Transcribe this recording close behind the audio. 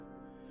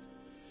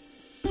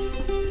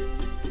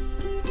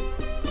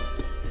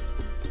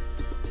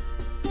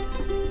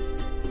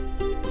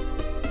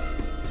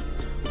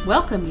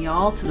Welcome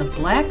y'all to the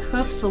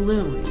Blackhoof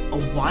Saloon,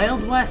 a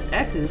Wild West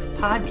Exodus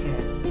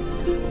podcast.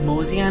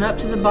 Mosey on up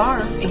to the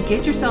bar and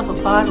get yourself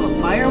a bottle of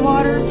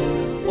firewater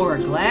or a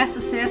glass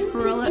of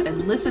sarsaparilla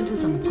and listen to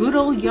some good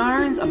old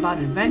yarns about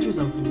adventures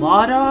of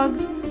law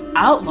dogs,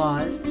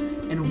 outlaws,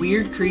 and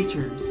weird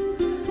creatures.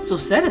 So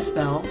set a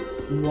spell,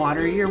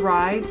 water your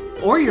ride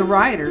or your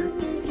rider,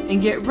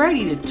 and get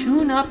ready to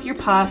tune up your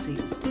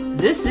posses.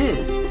 This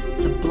is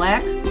the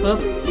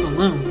Blackhoof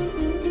Saloon.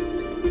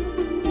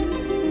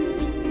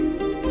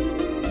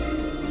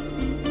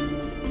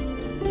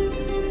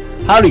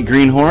 Howdy,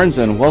 greenhorns,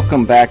 and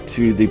welcome back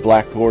to the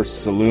Black Horse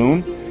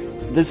Saloon.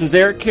 This is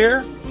Eric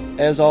here.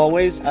 As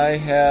always, I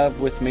have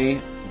with me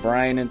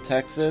Brian in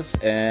Texas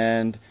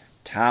and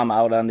Tom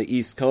out on the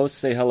East Coast.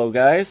 Say hello,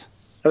 guys.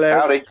 Hello.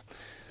 Howdy.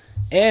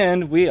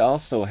 And we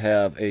also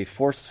have a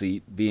fourth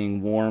seat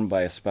being worn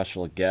by a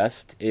special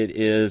guest. It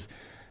is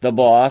the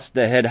boss,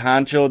 the head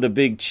honcho, the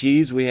big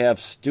cheese. We have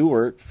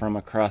Stuart from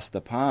across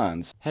the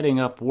ponds, heading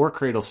up War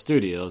Cradle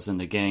Studios and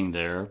the gang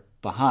there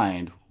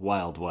behind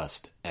Wild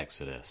West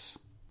Exodus.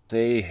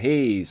 Say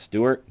hey,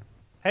 Stuart.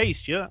 Hey,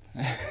 Stuart.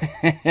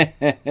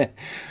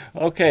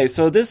 Okay,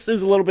 so this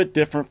is a little bit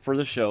different for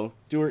the show.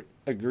 Stuart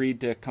agreed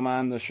to come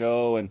on the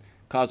show and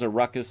cause a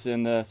ruckus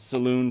in the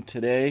saloon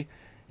today.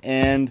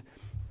 And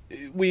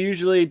we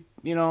usually,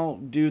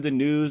 do the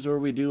news or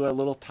we do a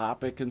little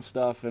topic and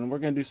stuff. And we're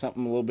going to do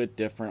something a little bit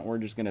different. We're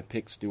just going to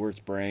pick Stuart's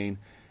brain,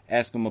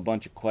 ask him a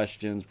bunch of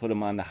questions, put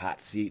him on the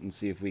hot seat, and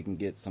see if we can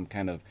get some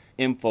kind of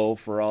info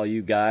for all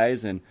you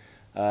guys. And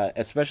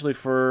especially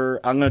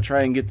I'm going to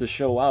try and get the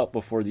show out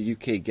before the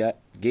UK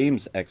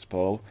Games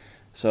Expo.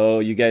 So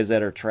you guys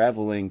that are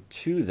traveling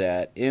to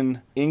that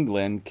in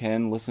England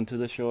can listen to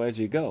the show as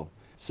you go.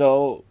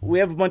 So we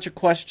have a bunch of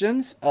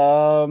questions.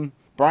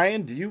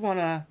 Brian, do you want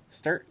to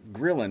start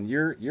grilling?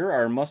 You're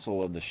our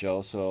muscle of the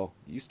show, so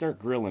you start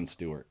grilling,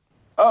 Stuart.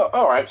 Oh,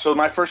 all right. So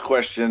my first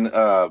question,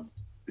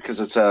 because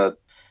it's a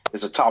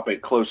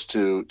topic close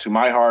to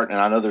my heart,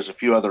 and I know there's a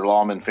few other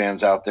lawman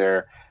fans out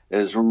there,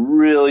 is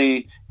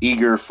really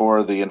eager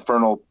for the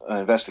Infernal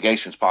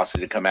Investigations posse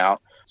to come out.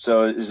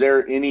 So is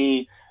there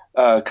any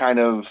kind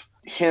of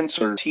hints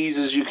or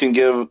teases you can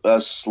give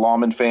us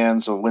lawman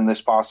fans of when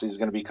this posse is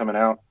going to be coming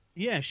out?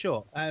 Yeah,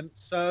 sure.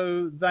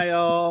 So they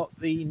are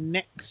the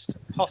next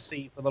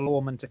posse for the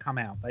lawmen to come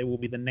out. They will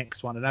be the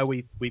next one. I know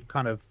we've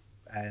kind of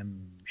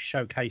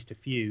showcased a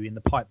few in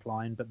the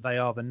pipeline, but they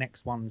are the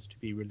next ones to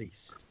be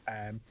released.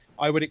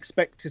 I would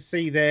expect to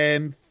see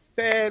them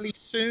fairly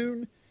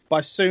soon. By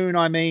soon,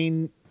 I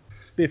mean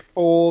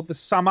before the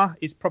summer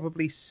is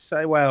probably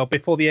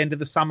before the end of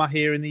the summer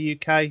here in the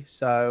UK.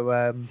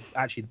 So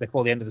actually,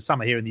 before the end of the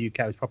summer here in the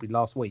UK was probably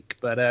last week.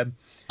 But that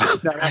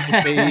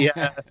would be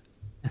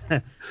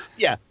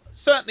yeah.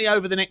 Certainly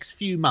over the next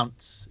few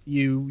months,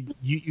 you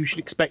should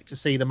expect to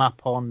see them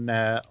up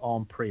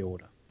on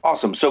pre-order.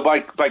 Awesome. So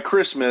by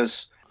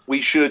Christmas, we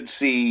should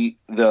see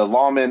the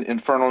Lawman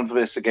Infernal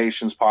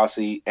Investigations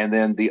posse, and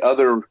then the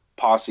other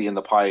posse in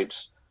the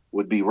pipes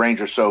would be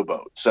Ranger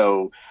Showboat.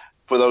 So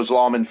for those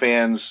Lawman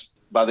fans,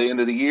 by the end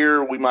of the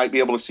year, we might be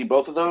able to see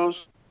both of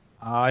those?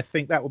 I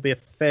think that would be a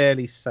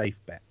fairly safe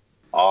bet.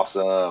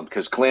 Awesome,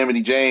 because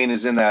Calamity Jane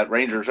is in that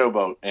Ranger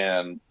Showboat,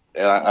 and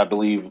I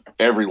believe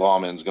every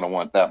lawman is going to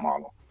want that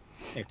model.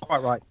 Yeah,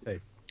 quite right,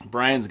 too.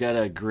 Brian's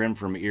got a grin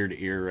from ear to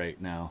ear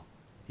right now.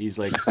 He's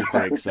like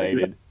super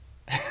excited.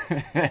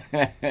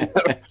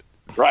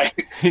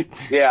 Right.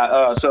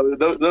 Yeah. So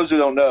those who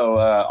don't know,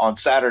 on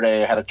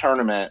Saturday I had a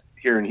tournament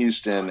here in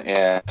Houston,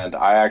 and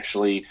I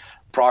actually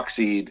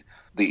proxied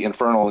the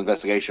Infernal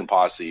Investigation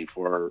posse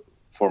for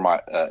my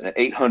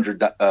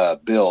 800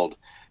 build,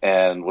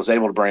 and was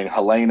able to bring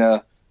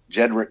Helena,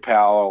 Jedrick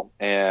Powell,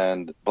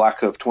 and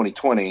Blackhoof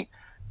 2020,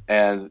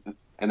 and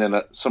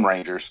then some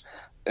Rangers.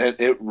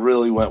 It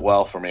really went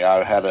well for me.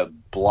 I had a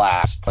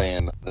blast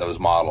playing those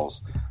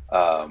models.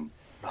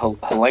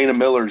 Helena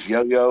Miller's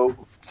yo-yo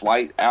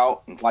flight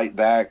out and flight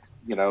back,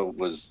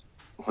 was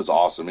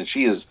awesome, and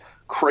she is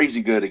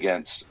crazy good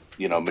against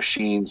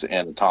machines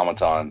and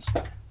automatons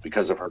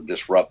because of her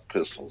disrupt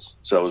pistols.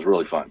 So it was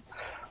really fun.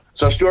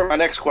 So Stuart, my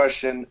next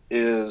question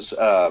is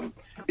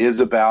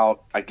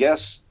about, I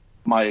guess,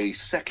 my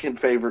second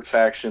favorite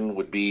faction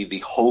would be the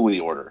Holy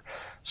Order.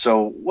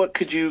 So what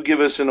could you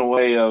give us in a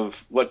way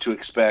of what to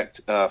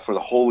expect for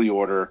the Holy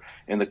Order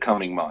in the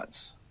coming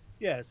months?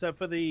 Yeah, so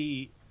for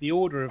the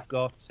Order have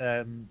got,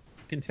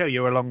 can tell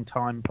you're a long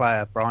time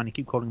player, Brian. You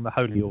keep calling them the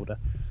Holy Order.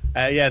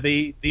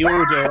 The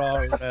Order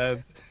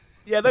are,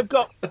 they've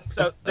got,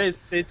 so there's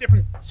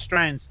different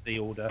strands to the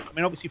Order. I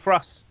mean, obviously for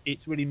us,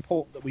 it's really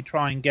important that we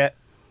try and get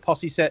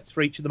posse sets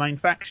for each of the main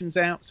factions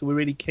out. So we're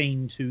really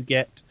keen to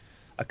get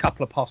a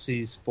couple of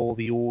posses for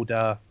the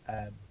Order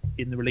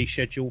in the release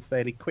schedule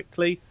fairly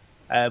quickly.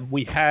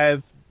 We've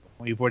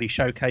already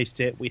showcased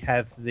it. We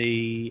have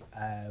the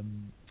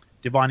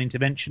Divine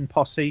Intervention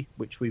posse,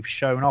 which we've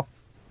shown off.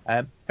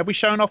 Have we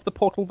shown off the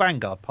Portal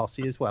Vanguard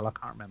posse as well? I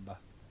can't remember.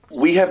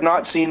 We have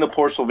not seen the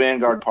Portal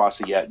Vanguard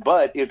posse yet,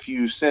 but if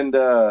you send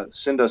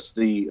us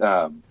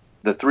the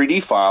the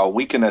 3D file,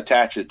 we can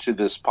attach it to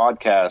this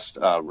podcast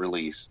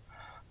release.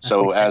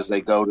 So as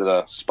they go to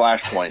the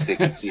splash point, they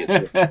can see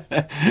it.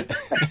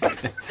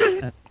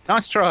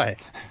 Nice try.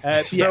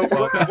 So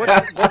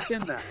what's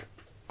in that?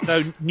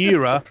 So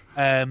Neura,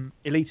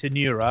 Elita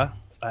Neura,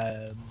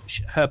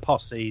 her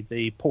posse,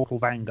 the Portal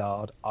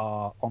Vanguard,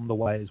 are on the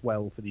way as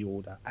well for the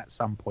Order at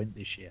some point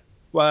this year.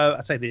 Well,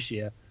 I say this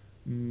year,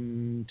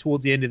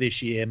 towards the end of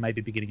this year,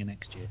 maybe beginning of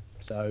next year.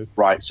 So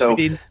right. So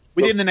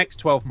within the next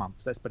 12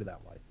 months, let's put it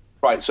that way.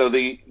 Right. So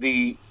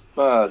the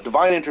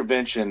divine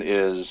intervention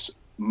is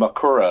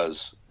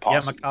Makura's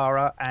posse. Yeah,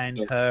 Makara and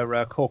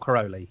her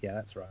Corcoroli. Yeah,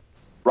 that's right.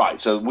 Right.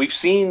 So we've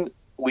seen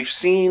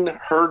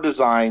her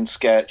design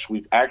sketch.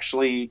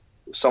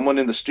 Someone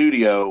in the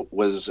studio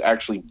was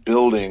actually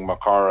building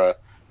Makara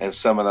and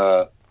some of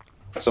the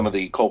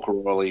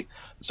Corcoroli.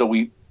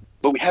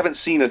 But we haven't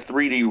seen a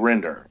 3D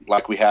render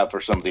like we have for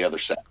some of the other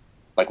sets.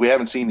 Like we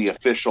haven't seen the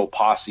official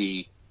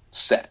posse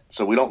set,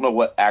 so we don't know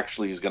what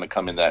actually is going to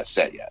come into that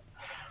set yet.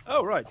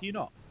 Oh right, do you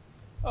not?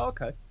 Oh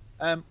okay.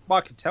 Well,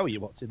 I can tell you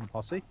what's in the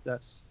posse.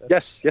 That's...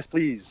 Yes,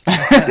 please.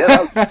 Yeah,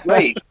 that would be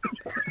great.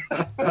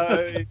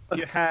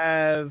 You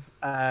have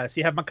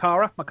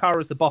Makara. Makara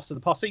is the boss of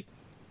the posse.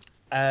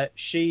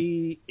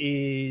 She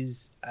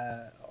is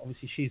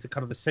obviously she's a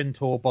kind of the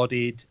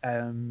centaur-bodied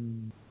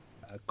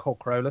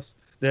Corcorolus.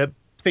 The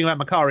thing about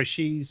Makara is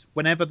she's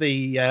whenever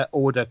the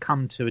Order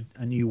come to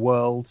a new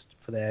world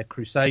for their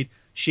crusade,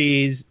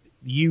 she is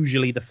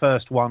usually the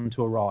first one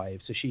to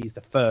arrive. So she's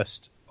the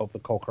first of the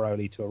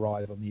Corcoroli to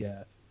arrive on the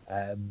Earth.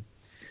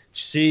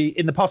 She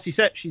in the posse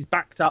set, she's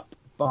backed up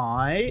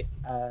by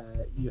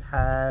you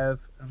have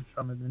I'm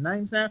trying to remember the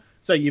names now.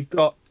 So you've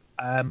got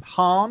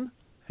Han,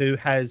 who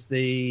has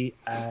the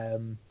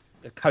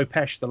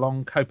Khopesh, the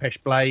long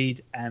Khopesh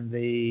blade, and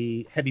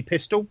the heavy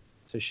pistol.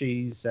 So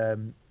she's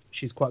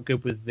quite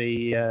good with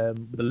the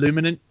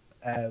Luminant,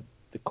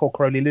 the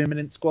Corcoroli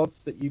Luminant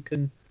squads that you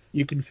can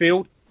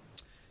field.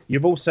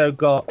 You've also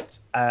got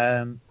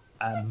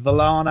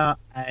Valana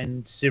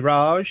and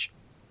Siraj,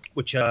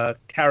 which are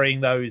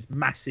carrying those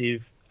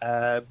massive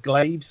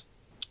glaives,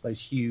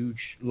 those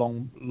huge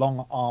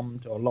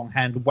long-armed or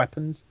long-handled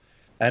weapons.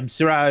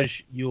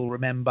 Siraj, you'll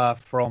remember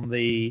from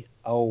the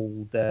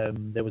old.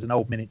 There was an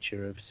old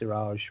miniature of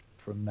Siraj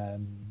from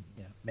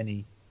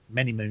many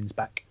moons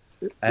back.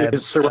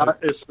 Is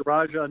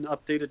Siraj an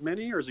updated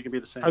mini, or is it going to be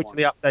the same?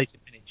 Totally updated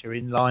miniature,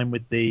 in line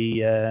with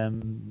the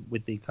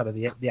kind of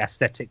the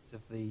aesthetics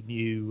of the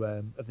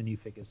new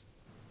figures.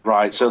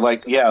 Right. So,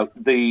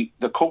 the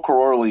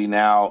Corcoroli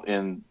now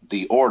in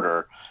the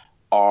Order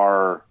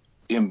are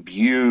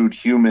imbued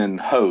human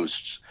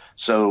hosts.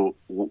 So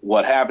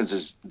what happens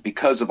is,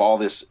 because of all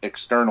this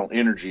external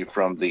energy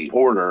from the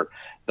Order,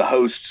 the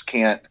hosts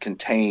can't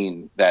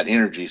contain that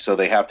energy, so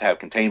they have to have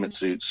containment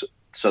suits.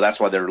 So that's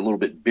why they're a little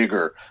bit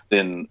bigger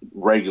than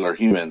regular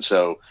humans.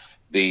 So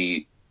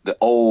the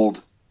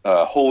old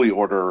Holy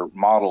Order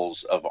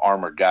models of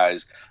armored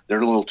guys,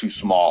 they're a little too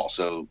small.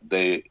 So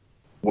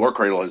War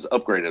Cradle has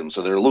upgraded them,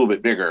 so they're a little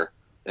bit bigger,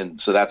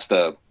 and so that's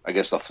the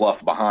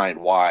fluff behind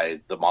why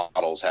the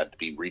models had to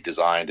be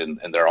redesigned and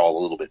they're all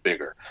a little bit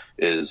bigger,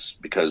 is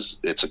because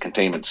it's a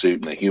containment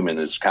suit and the human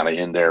is kind of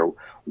in there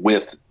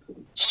with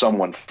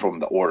someone from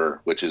the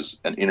Order, which is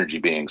an energy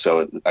being.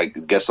 So I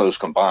guess those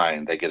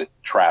combined, they get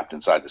trapped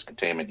inside this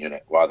containment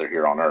unit while they're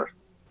here on Earth.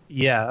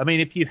 Yeah, I mean,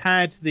 if you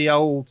had the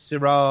old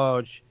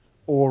Siraj,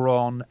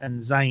 Auron,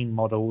 and Zane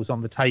models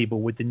on the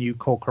table with the new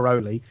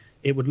Corcoroli,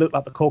 it would look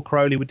like the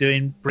Corcoroli were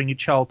doing Bring Your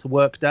Child to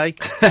Work Day.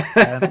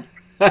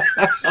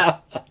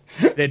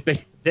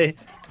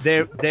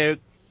 They're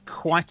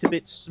quite a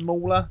bit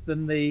smaller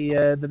than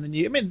the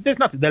new. I mean, there's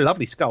nothing. They're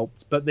lovely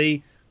sculpts, but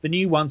the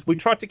new ones, we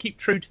tried to keep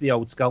true to the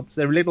old sculpts.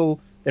 They're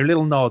little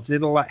nods,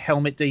 little like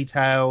helmet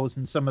details,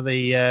 and some of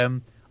the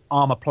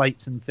armor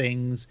plates and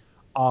things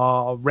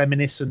are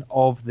reminiscent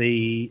of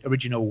the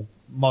original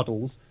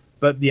models.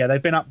 But yeah,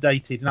 they've been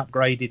updated and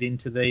upgraded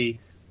into the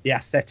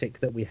aesthetic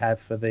that we have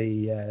for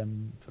the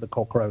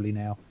Corcoroli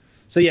now.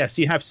 So yes,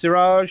 you have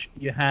Siraj.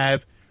 You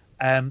have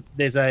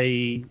there's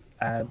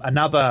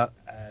another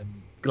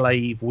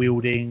glaive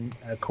wielding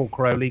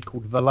Corcoroli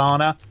called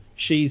Valana.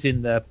 She's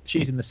in the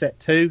set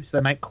too. So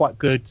they make quite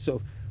good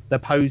sort of. Their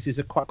poses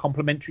are quite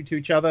complementary to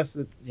each other.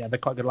 So yeah, they're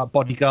quite good, like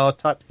bodyguard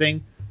type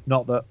thing.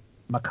 Not that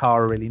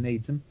Makara really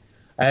needs them.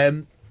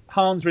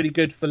 Han's really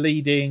good for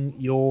leading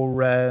your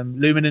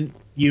Luminant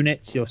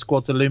units, your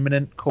squads of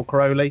Luminant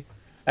Corcoroli.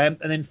 And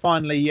then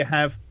finally, you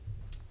have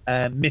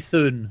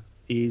Mithun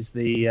is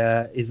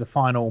the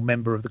final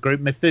member of the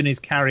group. Mithun is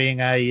carrying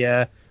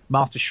a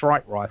Master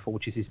Shrike rifle,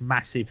 which is this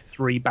massive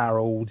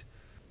 3-barreled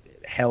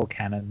hell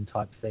cannon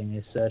type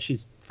thing.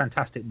 She's a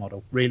fantastic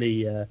model,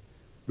 really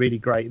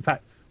great. In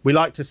fact, we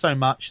liked her so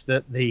much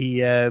that we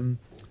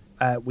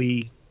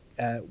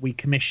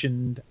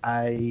commissioned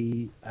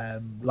a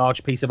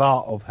large piece of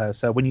art of her.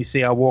 So when you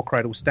see our War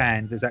Cradle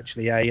stand, there's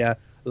actually a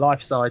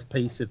life-size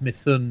piece of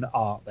Mithun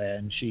art there,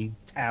 and she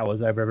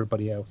towers over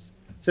everybody else.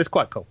 So it's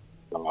quite cool.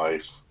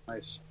 Nice.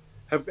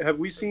 Have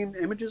we seen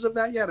images of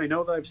that yet? I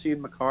know that I've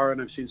seen Makar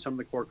and I've seen some of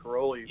the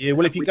Corcaroli. Yeah,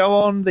 well, if you go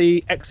on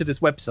the Exodus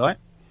website,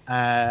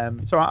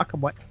 it's all right, I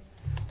can wait.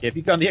 Yeah, if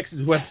you go on the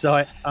Exodus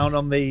website and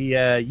on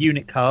the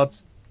unit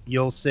cards,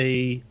 you'll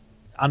see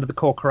under the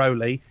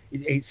Corcaroli,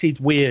 it seems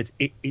weird.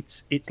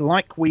 It's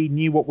like we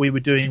knew what we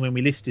were doing when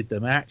we listed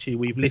them. Actually,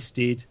 we've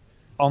listed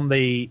on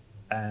the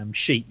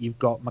sheet, you've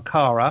got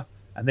Makara,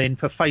 and then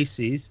for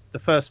faces, the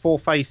first 4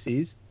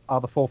 faces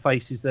are the 4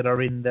 faces that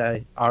are in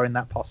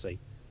that posse.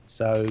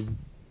 So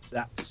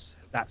that's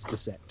the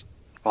set.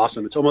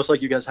 Awesome. It's almost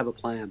like you guys have a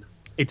plan.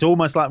 It's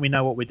almost like we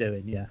know what we're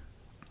doing, yeah.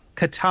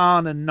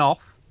 Catan and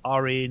Noth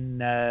are in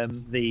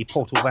the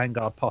Portal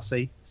Vanguard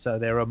posse, so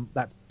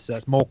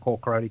that's more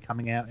Corcaroli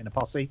coming out in a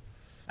posse.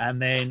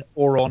 And then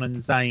Auron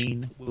and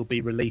Zane will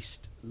be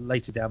released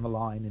later down the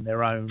line in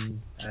their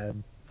own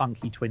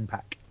funky twin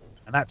pack.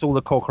 And that's all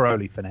the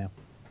Corcaroli for now.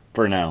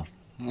 For now.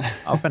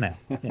 Oh, for now.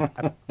 Yeah.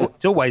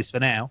 It's always for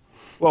now.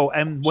 Well,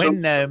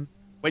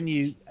 when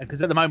you,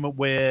 because at the moment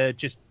we're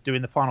just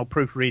doing the final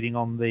proofreading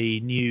on the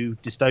new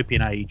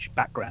dystopian age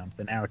background,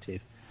 the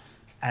narrative,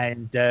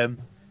 and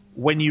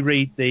when you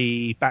read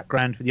the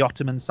background for the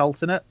Ottoman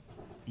Sultanate,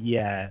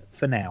 yeah,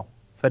 for now,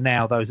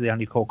 those are the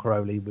only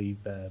Corcaroli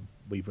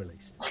we've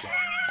released.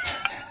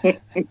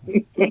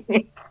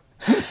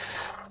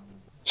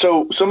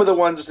 So some of the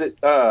ones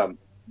that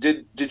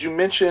did you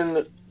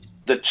mention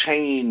the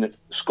chain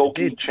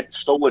Skolky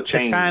Stola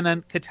chain?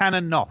 Catan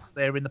and Noth,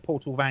 they're in the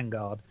Portal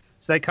Vanguard.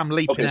 So they come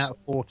leaping out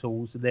of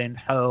portals and then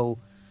hurl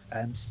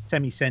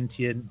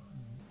semi-sentient,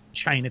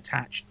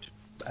 chain-attached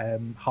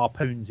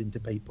harpoons into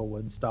people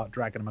and start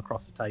dragging them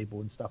across the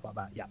table and stuff like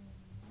that. Yeah.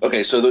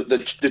 Okay, so the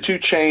 2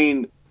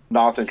 chain,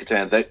 Noth and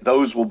Catan,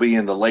 those will be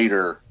in the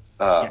later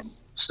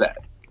set.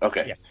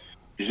 Okay. Yes.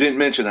 You didn't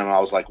mention them. I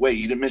was like, wait,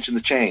 you didn't mention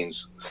the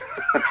chains.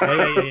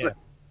 Yeah.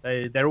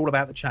 They're all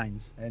about the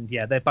chains, and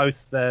yeah, they're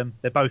both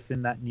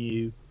in that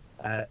new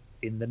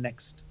in the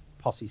next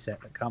posse set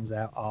that comes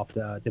out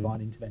after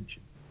Divine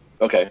Intervention.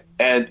 Okay,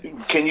 and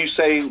can you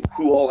say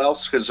who all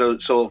else? Because so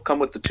it'll come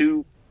with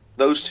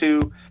those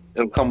two.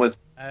 It'll come with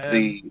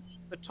the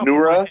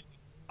Nura.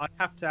 I'd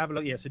have to have a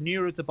look. Yeah, so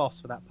Nura is the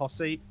boss for that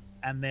posse,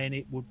 and then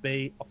it would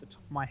be off the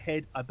top of my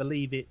head, I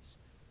believe it's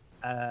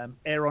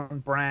Aaron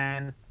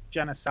Bran,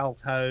 Janna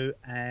Salto,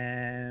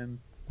 and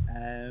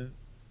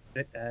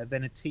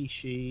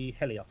Venetici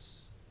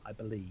Helios, I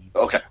believe.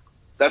 Okay.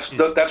 That's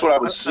what I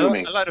was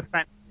assuming. A lot of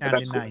fancy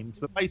sounding names,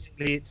 but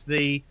basically it's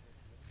the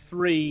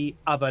 3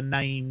 other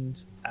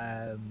named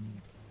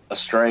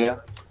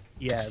Estrella.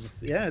 Yeah,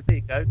 there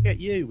you go. Get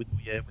you with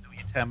all your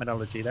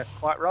terminology. That's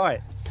quite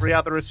right. 3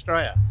 other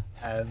Estrella.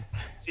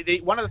 See,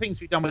 one of the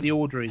things we've done with the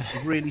Order is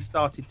we've really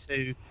started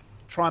to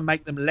try and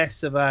make them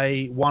less of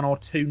a 1 or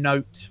 2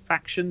 note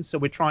faction. So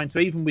we're trying to,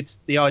 even with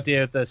the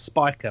idea of the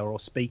spiker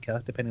or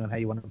speaker, depending on how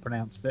you want to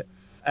pronounce it,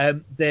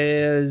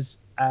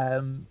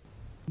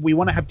 we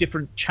want to have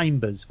different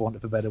chambers, for want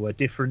of a better word,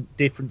 different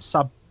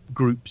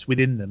subgroups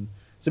within them.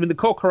 So I mean, the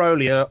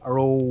Corcaroli are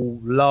all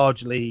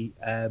largely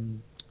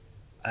an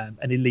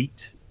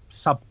elite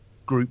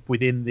subgroup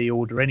within the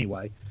Order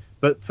anyway.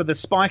 But for the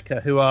Spiker,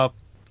 who are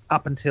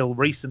up until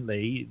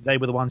recently, they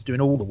were the ones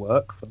doing all the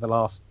work for the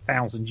last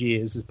 1,000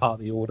 years as part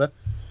of the Order.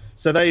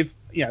 So they've,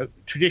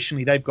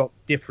 traditionally they've got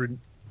different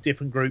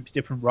groups,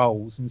 different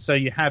roles, and so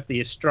you have the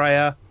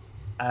Estrella.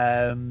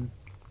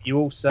 You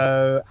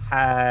also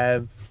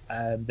have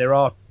there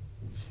are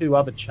 2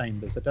 other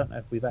chambers. I don't know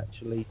if we've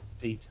actually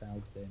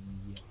detailed them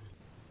yet.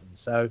 And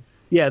so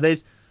yeah,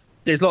 there's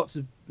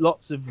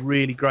lots of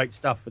really great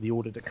stuff for the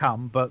Order to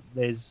come, but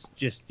there's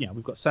just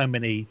we've got so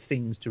many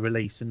things to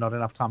release and not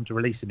enough time to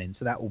release them in.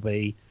 So that will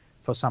be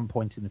for some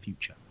point in the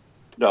future.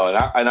 No,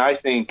 and I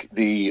think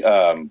the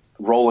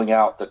rolling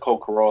out the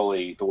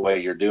Corcaroli the way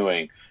you're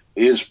doing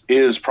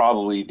is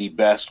probably the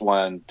best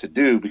one to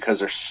do, because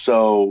they're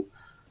so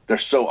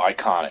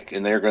iconic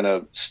and they're going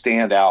to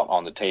stand out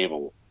on the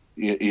table.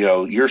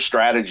 Your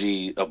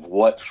strategy of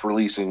what's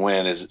releasing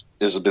when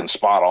has been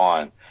spot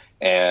on,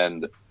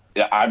 and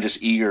I'm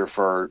just eager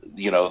for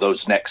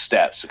those next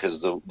steps,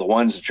 because the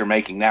ones that you're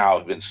making now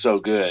have been so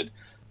good,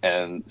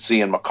 and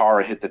seeing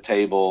Makara hit the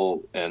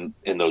table and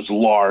in those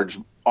large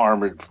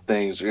armored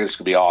things, it's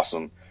gonna be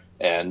awesome.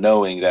 And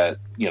knowing that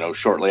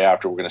shortly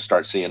after we're gonna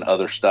start seeing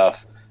other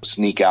stuff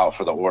sneak out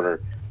for the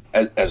Order.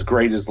 As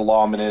great as the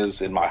Lawman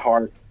is in my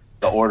heart,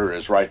 the Order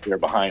is right there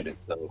behind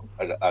it. So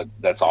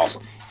that's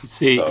awesome.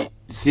 See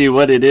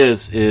what it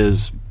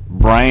is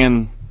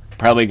Brian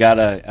probably got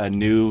a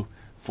new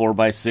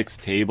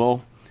 4x6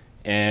 table,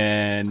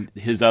 and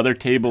his other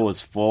table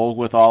is full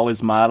with all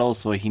his models,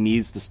 so he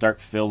needs to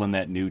start filling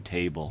that new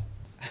table.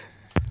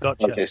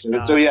 Gotcha. Okay,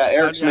 so yeah,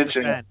 Eric's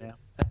mentioning.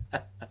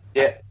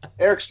 Yeah,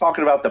 Eric's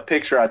talking about the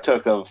picture I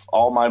took of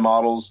all my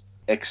models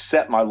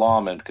except my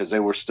Lawman, because they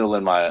were still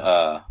in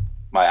my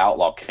my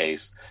Outlaw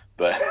case,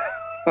 but.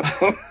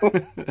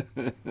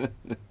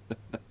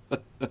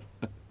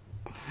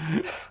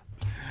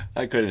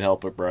 I couldn't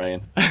help it,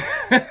 Brian.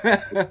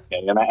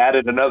 And I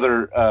added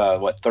another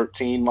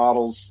 13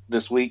 models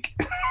this week.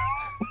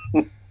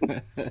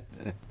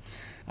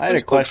 I had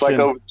a question. Looks like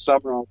over the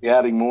summer I'll be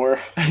adding more.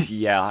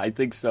 Yeah, I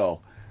think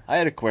so. I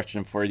had a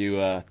question for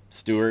you,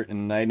 Stuart,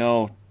 and I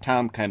know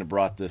Tom kind of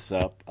brought this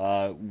up.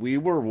 We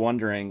were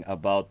wondering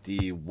about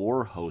the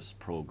War Host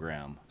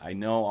program. I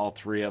know all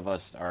three of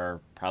us are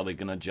probably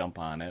going to jump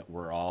on it.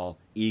 We're all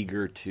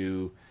eager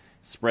to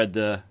spread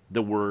the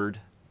word.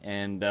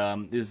 And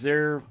is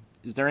there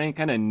any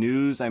kind of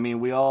news? I mean,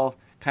 we all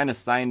kind of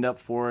signed up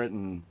for it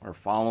and are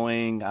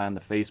following on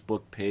the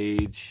Facebook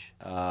page.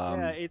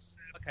 Yeah, it's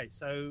okay.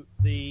 So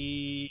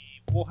the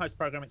War Host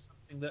program is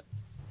something that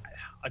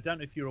I don't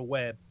know if you're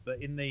aware,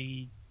 but in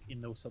the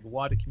sort of the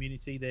wider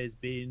community, there's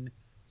been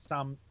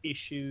some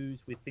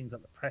issues with things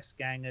like the press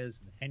gangers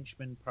and the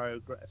henchmen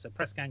program. So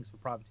press gangers for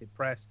privateer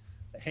press,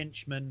 the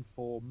henchmen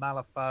for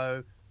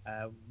Malifaux,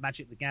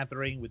 Magic the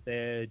Gathering with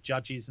their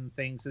judges and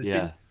things. So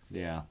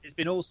there's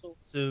been all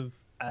sorts of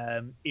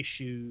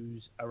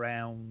issues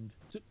around.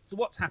 So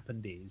what's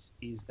happened is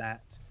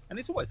that, and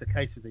it's always the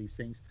case with these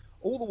things,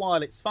 all the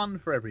while it's fun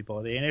for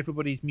everybody and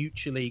everybody's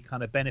mutually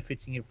kind of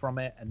benefiting from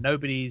it, and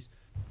nobody's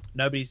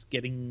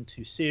getting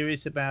too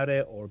serious about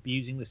it or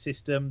abusing the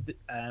system.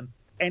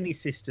 Any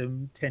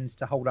system tends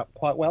to hold up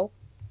quite well.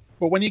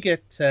 But when you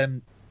get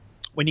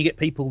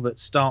people that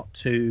start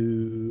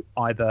to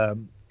either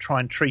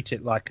try and treat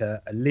it like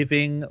a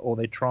living, or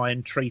they try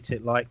and treat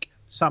it like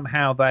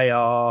somehow they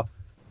are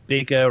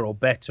bigger or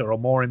better or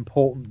more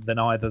important than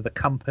either the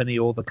company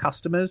or the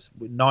customers,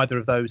 neither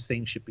of those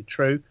things should be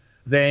true,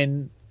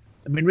 then,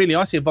 I mean, really,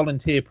 I see a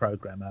volunteer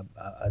program,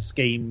 a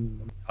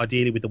scheme,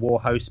 ideally with the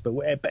War Host, but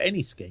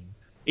any scheme.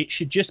 It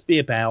should just be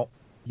about,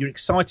 you're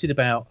excited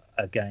about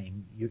a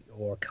game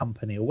or a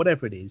company or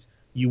whatever it is.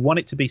 You want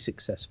it to be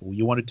successful.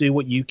 You want to do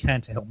what you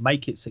can to help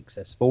make it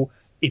successful.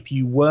 If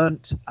you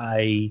weren't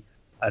an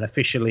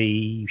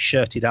officially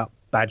shirted up,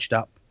 badged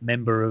up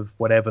member of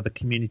whatever the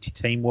community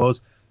team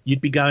was,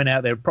 you'd be going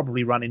out there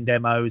probably running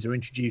demos or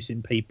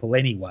introducing people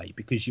anyway,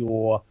 because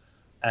you're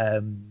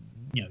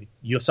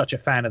such a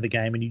fan of the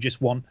game and you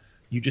just want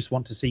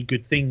to see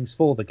good things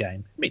for the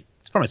game. I mean,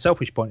 it's from a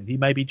selfish point of view,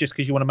 maybe just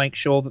because you want to make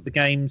sure that the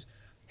game's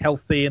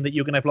healthy and that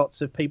you're going to have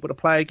lots of people to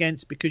play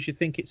against because you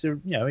think it's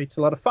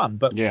a lot of fun.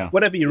 But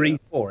whatever you read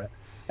for it,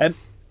 and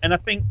I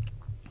think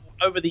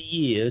over the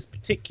years,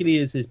 particularly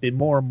as there's been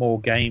more and more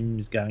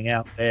games going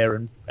out there,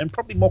 and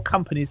probably more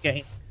companies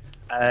getting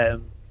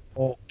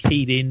more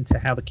keyed into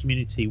how the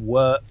community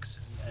works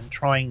and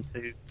trying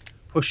to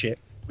push it,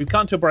 we've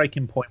come to a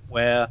breaking point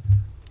where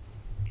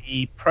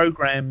the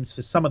programs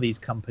for some of these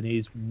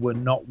companies were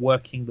not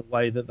working the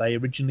way that they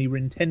originally were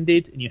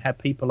intended, and you had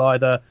people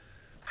either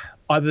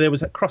there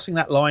was crossing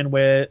that line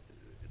where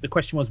the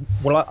question was,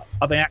 well,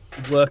 are they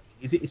actually working?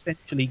 Is it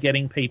essentially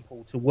getting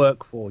people to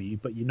work for you,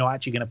 but you're not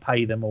actually going to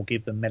pay them or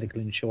give them medical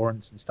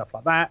insurance and stuff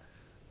like that?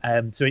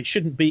 So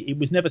it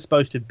was never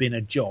supposed to have been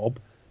a job,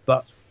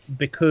 but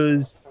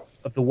because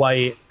of the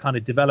way it kind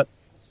of developed,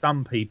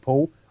 some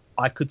people,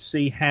 I could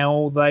see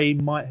how they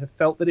might have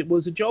felt that it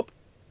was a job.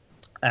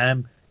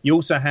 You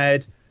also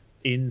had,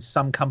 in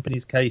some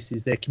companies'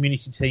 cases, their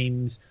community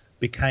teams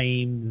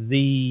became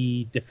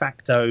the de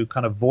facto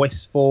kind of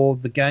voice for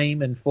the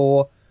game and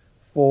for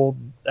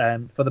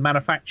the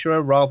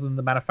manufacturer, rather than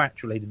the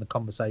manufacturer leading the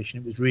conversation.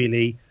 It was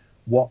really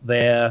what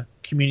their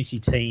community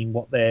team,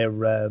 what their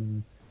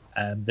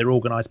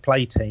organised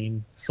play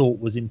team thought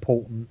was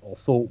important or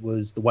thought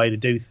was the way to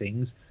do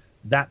things.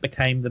 That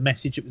became the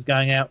message that was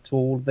going out to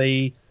all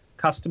the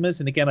customers.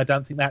 And again, I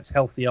don't think that's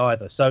healthy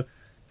either. So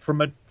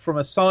from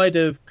a side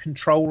of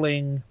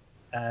controlling,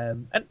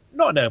 and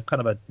not in a kind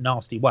of a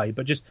nasty way,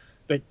 but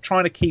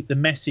trying to keep the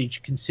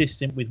message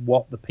consistent with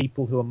what the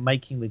people who are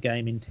making the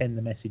game intend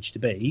the message to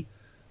be,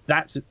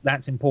 that's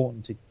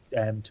important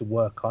to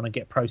work on and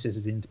get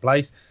processes into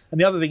place. And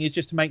the other thing is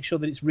just to make sure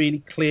that it's really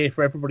clear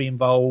for everybody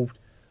involved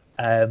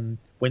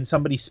when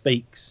somebody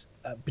speaks,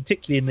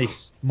 particularly in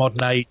this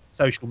modern age,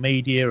 social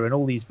media and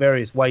all these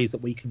various ways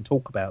that we can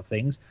talk about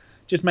things,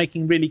 just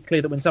making really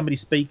clear that when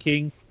somebody's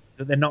speaking,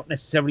 that they're not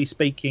necessarily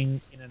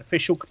speaking in an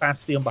official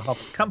capacity on behalf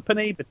of the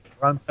company, but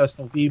their own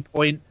personal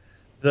viewpoint,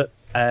 that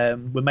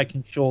we're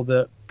making sure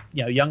that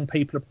young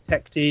people are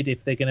protected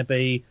if they're going to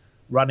be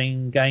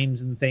running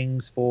games and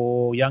things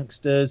for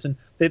youngsters. And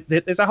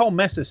there's a whole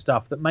mess of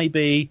stuff that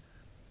maybe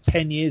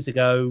 10 years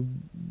ago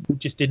we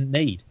just didn't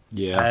need.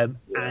 And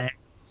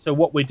so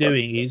what we're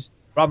doing is,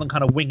 rather than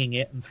kind of winging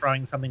it and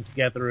throwing something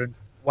together and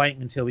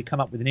waiting until we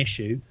come up with an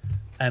issue,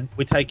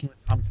 we're taking the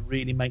time to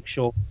really make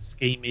sure the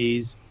scheme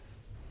is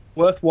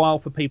worthwhile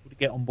for people to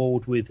get on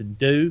board with and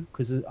do.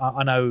 Because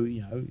I know,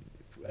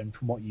 and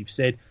from what you've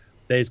said,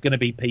 there's going to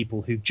be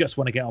people who just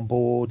want to get on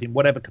board in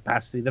whatever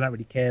capacity. They don't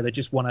really care. They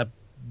just want to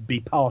be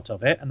part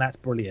of it, and that's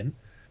brilliant.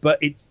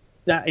 But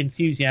that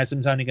enthusiasm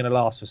is only going to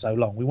last for so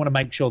long. We want to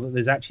make sure that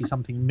there's actually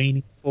something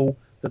meaningful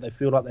that they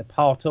feel like they're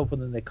part of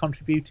and that they're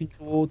contributing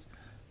towards,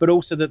 but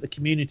also that the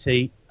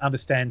community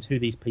understands who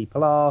these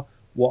people are,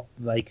 what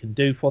they can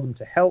do for them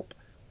to help,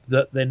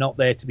 that they're not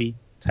there to be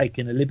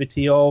taken a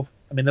liberty of.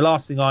 I mean, the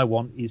last thing I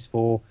want is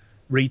for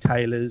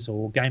retailers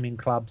or gaming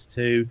clubs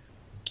to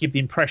give the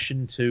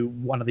impression to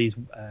one of these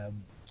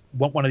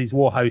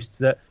war hosts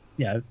that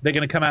they're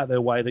going to come out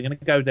their way, they're going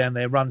to go down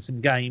there, run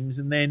some games,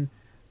 and then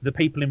the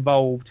people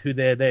involved who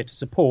they're there to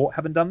support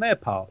haven't done their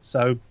part.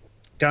 So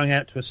going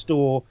out to a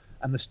store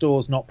and the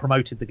store's not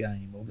promoted the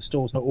game, or the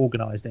store's not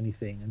organised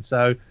anything, and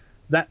so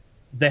that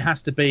there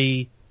has to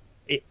be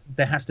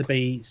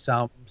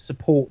some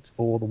support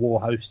for the war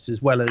hosts,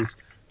 as well as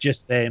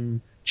just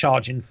them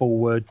charging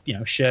forward,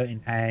 shirt in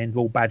hand,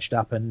 all badged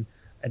up and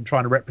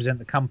trying to represent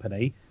the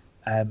company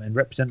and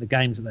represent the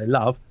games that they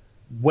love.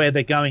 Where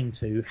they're going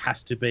to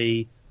has to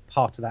be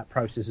part of that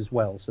process as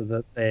well, so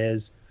that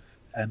there's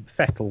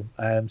fettle,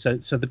 so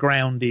the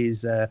ground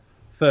is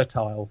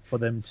fertile for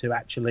them to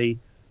actually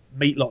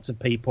meet lots of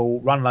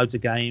people, run loads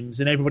of games,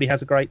 and everybody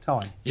has a great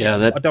time. Yeah,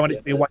 I don't want it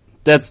to be a waste.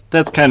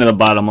 That's kind of the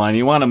bottom line.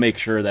 You want to make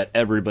sure that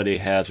everybody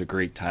has a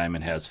great time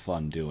and has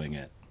fun doing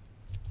it.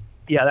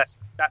 Yeah,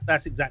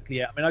 that's exactly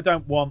it. I mean, I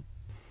don't want,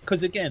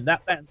 because again,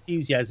 that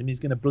enthusiasm is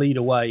going to bleed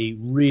away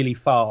really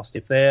fast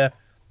if they're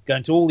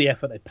going to all the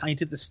effort. They've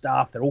painted the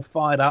stuff, they're all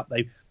fired up.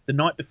 The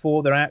night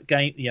before they're out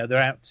they're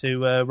out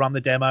to run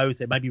the demos.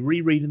 They may be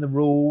rereading the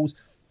rules.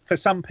 For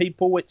some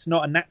people, it's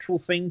not a natural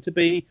thing to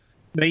be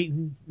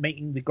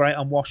meeting the great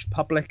unwashed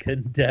public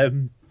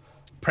and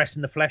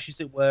pressing the flesh, as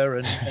it were,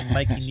 and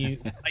making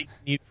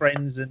new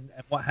friends and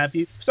what have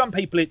you. For some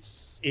people,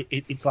 it's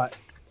like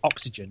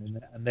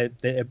oxygen, and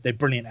they're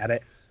brilliant at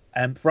it.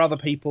 For other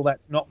people,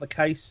 that's not the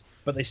case,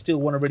 but they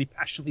still want to really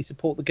passionately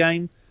support the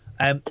game.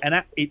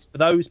 It's for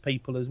those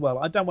people as well.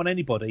 I don't want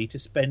anybody to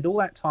spend all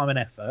that time and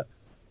effort,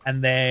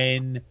 and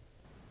then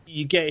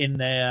you get in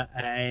there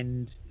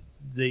and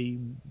the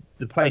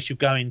place you're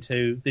going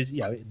to,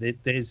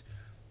 there's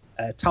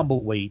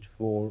tumbleweed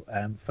for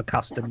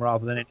custom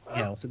rather than anything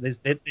else.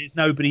 There's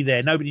nobody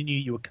there. Nobody knew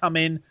you were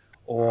coming,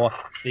 or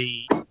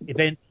the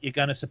event you're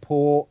going to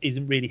support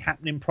isn't really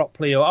happening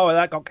properly, or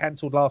that got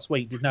cancelled last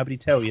week. Did nobody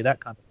tell you? That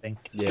kind of thing.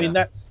 Yeah. I mean,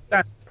 that's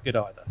not good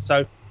either.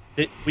 So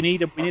we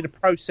need a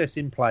process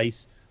in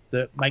place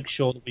that makes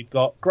sure that we've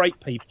got great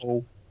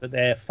people, that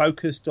they're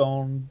focused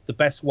on the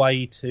best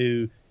way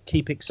to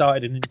keep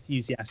excited and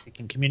enthusiastic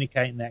and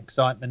communicating that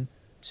excitement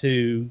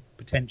to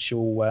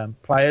potential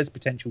players,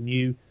 potential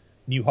new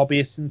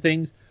hobbyists and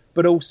things,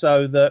 but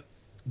also that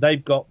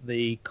they've got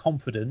the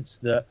confidence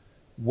that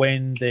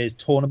when there's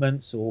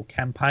tournaments or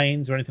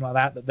campaigns or anything like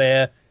that, that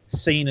they're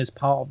seen as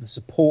part of the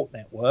support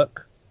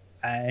network.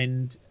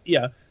 And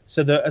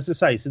so that, as I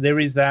say, so there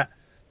is that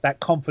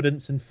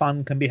confidence and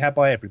fun can be had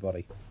by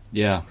everybody.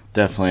 Yeah,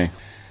 definitely.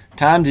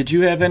 Tom, did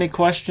you have any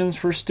questions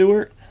for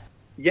Stuart?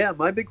 Yeah,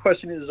 my big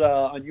question is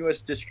on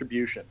U.S.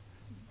 distribution.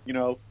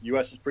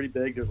 U.S. is pretty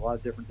big. There's a lot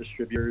of different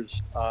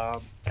distributors.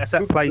 That's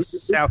that place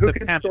south of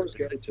Canada. Who can stores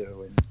go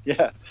to?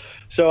 And,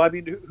 so I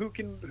mean, who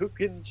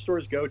can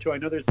stores go to? I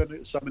know there's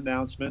been some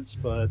announcements,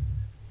 but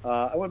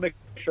I want to make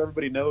sure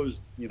everybody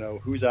knows,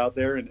 who's out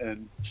there,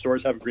 and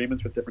stores have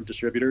agreements with different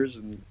distributors,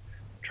 and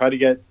try to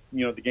get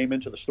the game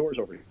into the stores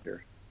over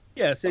here.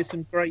 Yeah, so there's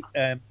some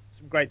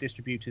great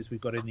distributors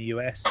we've got in the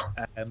US.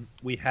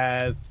 We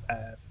have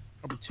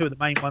probably two of the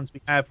main ones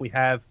we have. We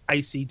have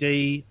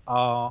ACD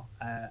are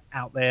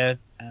out there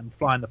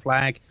flying the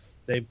flag.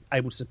 They're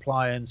able to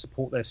supply and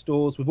support their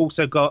stores. We've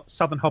also got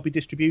Southern Hobby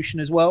Distribution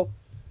as well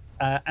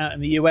out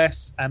in the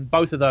US, and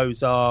both of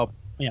those are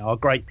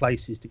great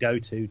places to go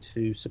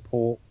to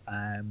support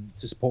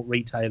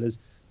retailers.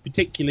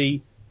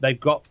 Particularly,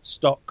 they've got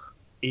stock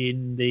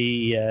in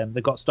the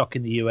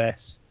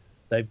US.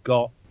 They've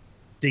got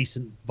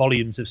decent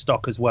volumes of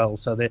stock as well,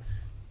 so that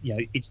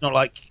it's not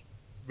like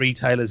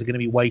retailers are going to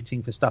be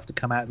waiting for stuff to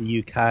come out of the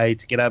UK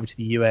to get over to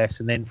the US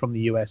and then from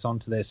the US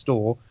onto their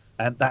store.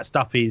 And that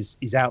stuff is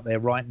out there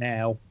right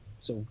now,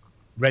 sort of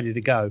ready to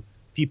go.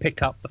 If you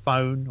pick up the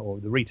phone, or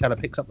the retailer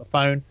picks up the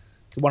phone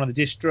to one of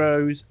the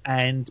distros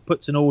and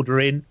puts an order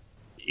in,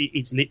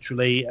 it's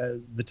literally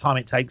the time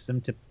it takes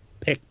them to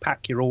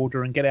pack your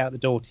order and get it out the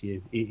door to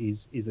you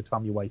is the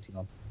time you're waiting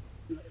on.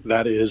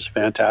 That is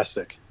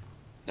fantastic.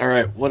 All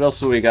right, what else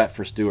do we got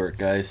for Stuart,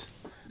 guys?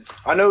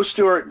 I know,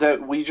 Stuart,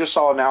 that we just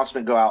saw an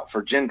announcement go out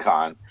for Gen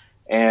Con,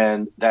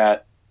 and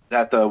that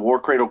the War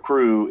Cradle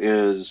crew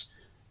has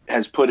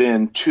put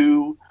in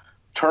 2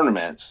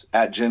 tournaments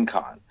at Gen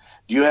Con.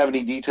 Do you have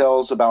any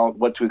details about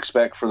what to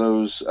expect for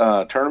those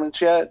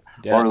tournaments yet?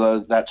 Yeah. Or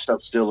that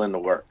stuff's still in the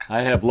work?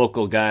 I have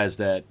local guys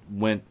that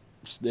went,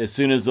 as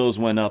soon as those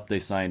went up, they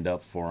signed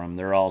up for them.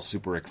 They're all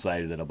super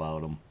excited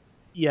about them.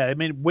 Yeah, I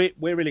mean, we're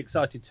really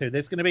excited too.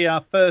 There's going to be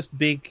our first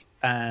big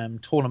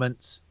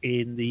tournaments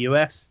in the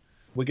US.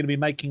 We're going to be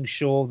making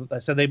sure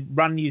that they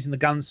run using the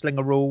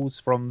Gunslinger rules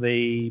from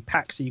the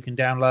packs that you can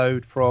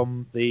download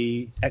from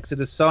the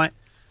Exodus site.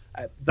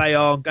 They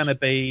are going to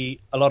be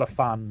a lot of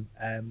fun.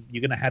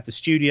 You're going to have the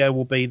studio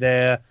will be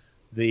there.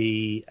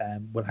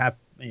 We'll have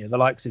the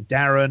likes of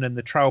Darren and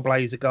the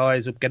Trailblazer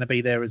guys are going to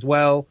be there as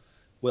well.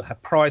 We'll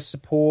have prize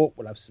support.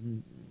 We'll have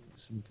some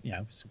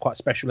quite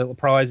special little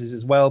prizes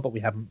as well, but we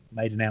haven't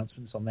made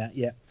announcements on that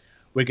yet.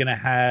 We're going to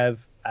have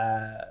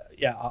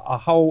a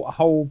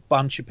whole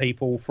bunch of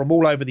people from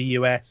all over the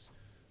US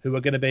who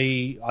are going to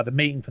be either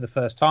meeting for the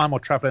first time or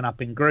traveling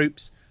up in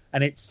groups,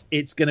 and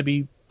it's going to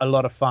be a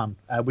lot of fun.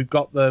 We've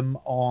got them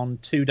on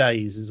 2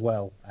 days as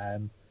well.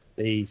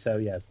 2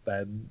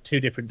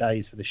 different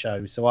days for the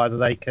show. So either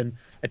they can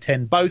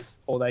attend both,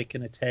 or they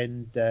can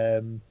attend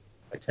them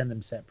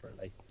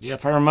separately. Yeah,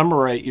 if I remember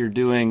right, you're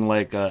doing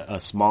like a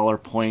smaller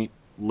point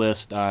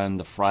list on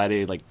the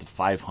Friday, like the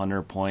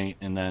 500 point,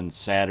 and then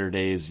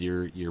Saturdays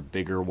your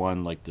bigger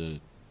one, like the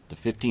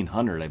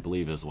 1500, I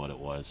believe is what it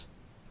was.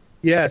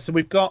 Yeah, so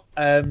we've got.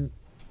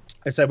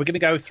 So we're going to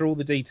go through all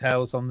the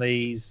details on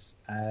these.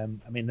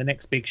 The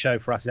next big show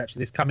for us is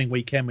actually this coming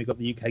weekend. We've got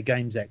the UK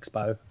Games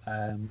Expo,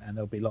 and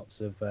there'll be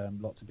lots of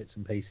bits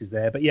and pieces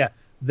there. But yeah,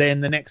 then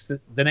the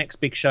next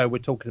big show we're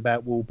talking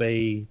about will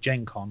be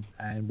Gen Con,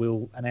 and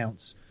we'll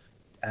announce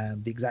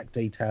the exact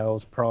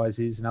details,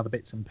 prizes, and other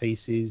bits and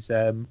pieces.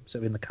 In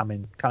the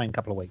coming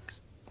couple of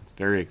weeks. It's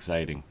very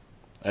exciting.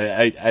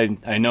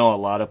 I know a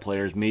lot of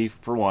players, me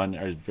for one,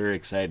 are very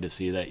excited to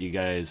see that you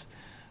guys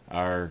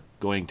are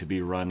going to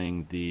be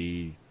running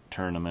the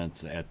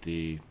tournaments at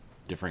the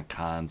different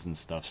cons and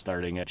stuff,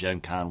 starting at Gen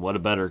Con. What a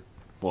better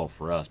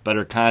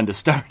con to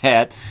start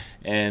at.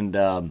 And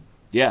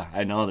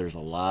I know there's a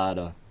lot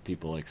of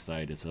people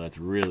excited, so that's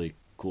really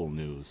cool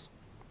news.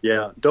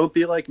 Yeah, don't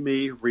be like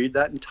me. Read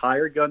that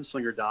entire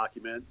Gunslinger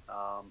document.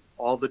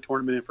 All the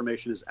tournament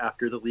information is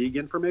after the league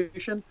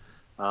information.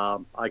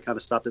 I kind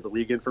of stopped at the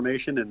league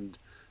information and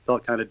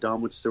felt kind of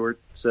dumb when Stuart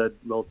said,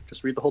 well,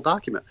 just read the whole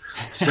document.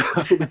 So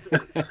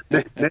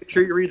make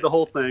sure you read the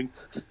whole thing.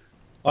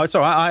 Oh,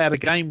 sorry. I had a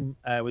game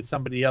with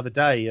somebody the other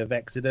day of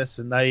Exodus,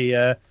 and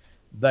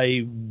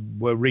they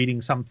were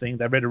reading something.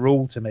 They read a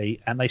rule to me,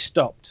 and they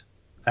stopped.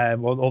 They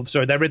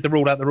read the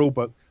rule out the rule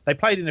book. They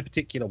played in a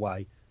particular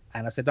way,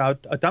 and I said, no,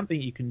 I don't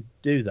think you can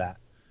do that.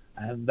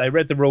 And they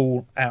read the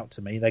rule out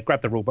to me. They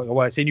grabbed the rule book.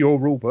 Well, it's in your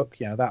rule book,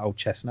 that old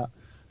chestnut.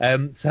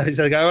 So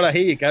they go, well,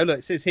 here you go. Look,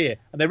 it says here,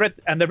 and they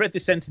read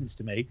this sentence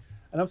to me,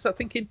 and I was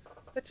thinking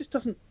that just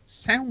doesn't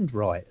sound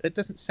right. It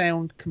doesn't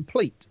sound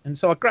complete. And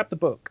so I grabbed the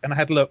book and I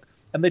had a look,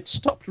 and they'd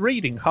stopped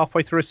reading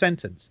halfway through a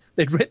sentence.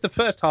 They'd read the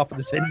first half of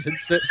the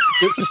sentence that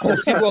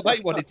supported what they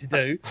wanted to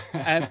do,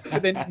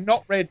 but then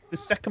not read the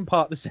second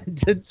part of the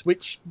sentence,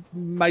 which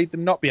made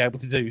them not be able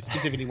to do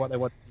specifically what they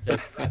wanted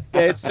to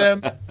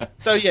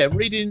do. Yeah,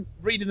 reading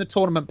the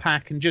tournament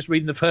pack and just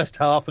reading the first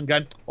half and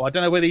going, I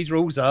don't know where these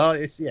rules are.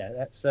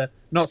 That's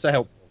not so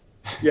helpful.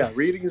 Yeah,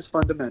 reading is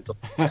fundamental.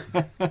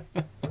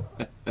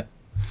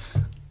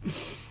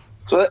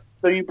 So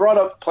you brought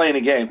up playing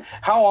a game.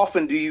 How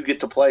often do you get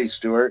to play,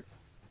 Stuart?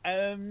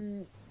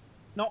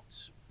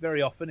 Not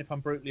very often, if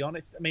I'm brutally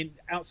honest. I mean,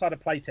 outside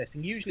of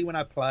playtesting, usually when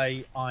I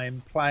play,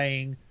 I'm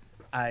playing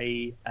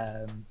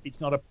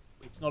it's not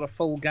a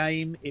full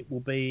game. It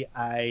will be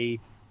an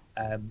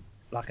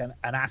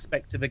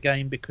aspect of a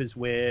game, because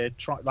we're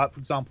trying. Like, for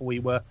example, we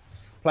were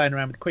playing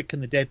around with Quick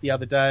and the Dead the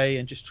other day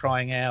and just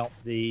trying out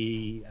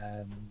the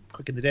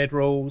Quick and the Dead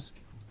rules,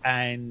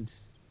 and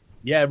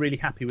really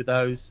happy with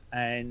those,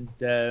 and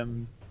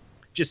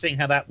just seeing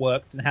how that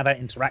worked and how that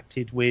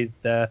interacted with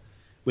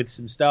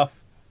some stuff.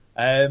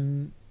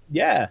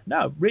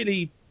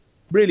 Really,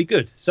 really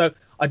good. So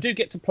I do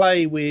get to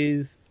play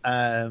with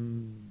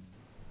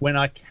when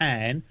I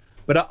can,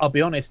 but I'll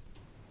be honest,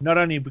 not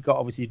only have we got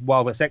obviously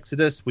Wild West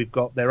Exodus, we've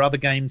got their other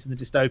games in the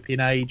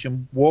dystopian age,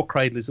 and War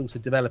Cradle is also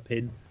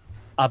developing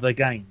other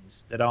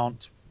games that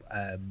aren't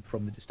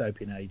from the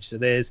dystopian age. So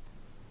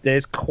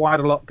there's quite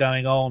a lot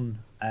going on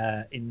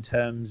in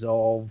terms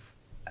of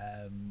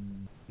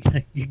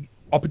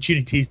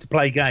opportunities to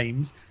play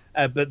games,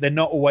 but they're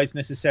not always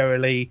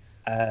necessarily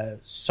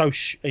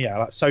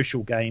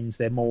social games.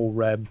 They're more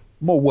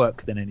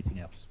work than anything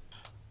else.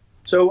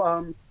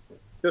 So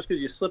just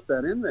because you slipped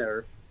that in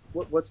there,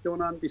 what's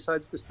going on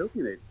besides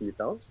dystopian age? Can you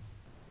tell us?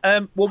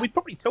 Well, we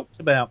probably talked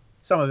about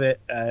some of it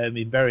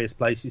in various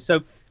places.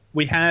 So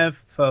we have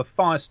for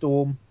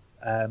Firestorm,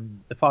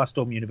 the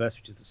Firestorm universe,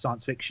 which is the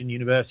science fiction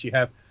universe. You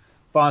have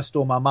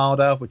Firestorm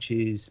Armada, which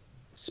is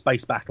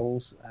space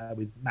battles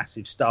with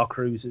massive star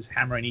cruisers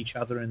hammering each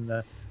other in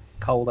the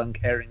cold,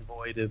 uncaring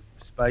void of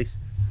space.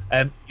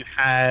 You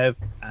have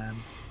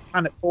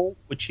Planetfall,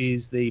 which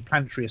is the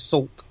planetary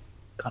assault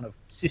kind of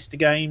sister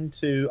game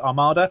to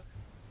Armada.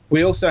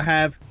 We also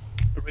have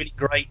a really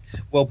great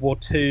World War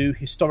II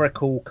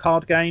historical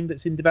card game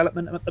that's in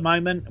development at the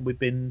moment, and we've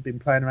been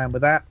playing around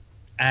with that.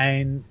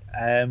 And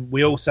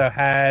we also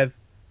have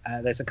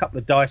there's a couple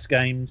of dice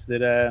games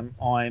that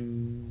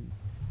I'm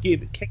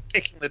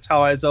kicking the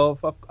tires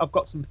of. I've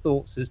got some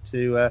thoughts as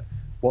to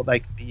what they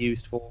could be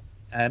used for.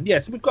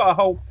 So we've got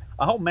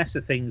a whole mess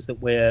of things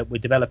that we're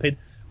developing.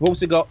 We've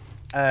also got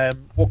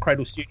War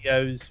Cradle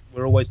Studios.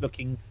 We're always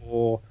looking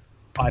for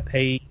IP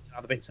and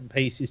other bits and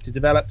pieces to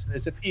develop. So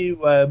there's a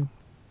few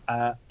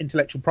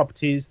intellectual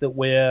properties that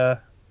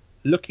we're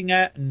looking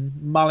at and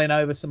mulling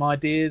over some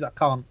ideas. I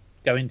can't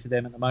go into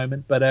them at the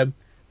moment, but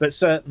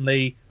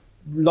certainly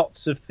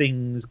lots of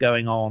things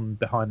going on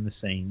behind the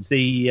scenes.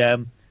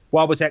 The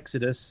Wild West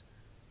Exodus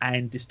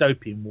and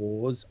Dystopian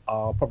Wars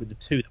are probably the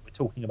two that we're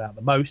talking about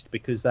the most,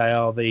 because they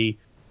are the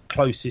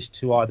closest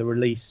to either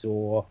release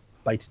or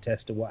beta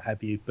test or what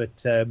have you.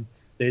 But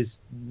there's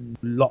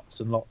lots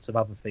and lots of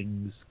other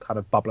things kind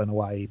of bubbling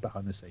away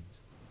behind the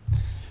scenes.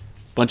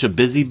 Bunch of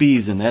busy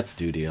bees in that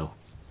studio.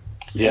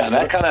 Yeah,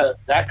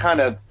 that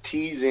kind of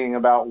teasing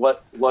about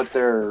what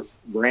they're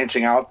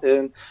branching out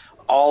in,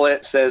 all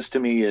it says to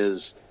me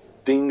is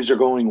things are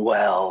going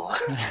well.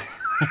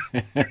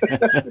 I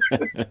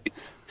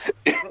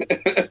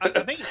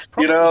think it's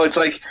probably... It's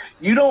like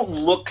you don't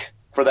look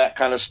for that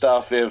kind of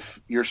stuff if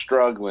you're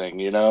struggling,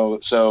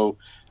 So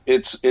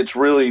it's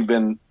really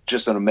been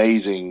just an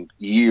amazing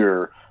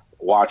year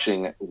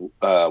watching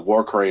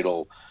War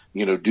Cradle,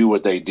 do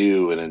what they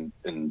do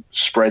and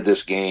spread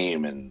this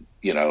game, and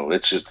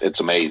it's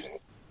amazing.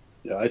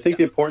 Yeah, I think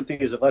the important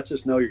thing is it lets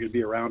us know you're going to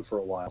be around for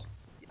a while.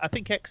 I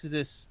think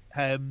Exodus,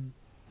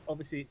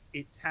 obviously,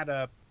 it's had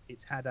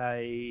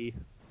a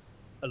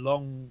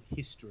long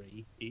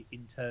history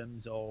in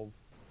terms of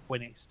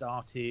when it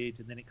started,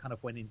 and then it kind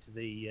of went into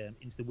the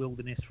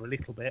wilderness for a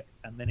little bit,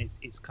 and then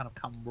it's kind of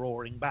come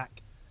roaring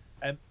back.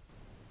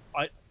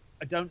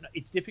 I don't know.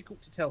 It's difficult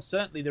to tell.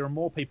 Certainly, there are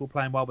more people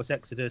playing Wild West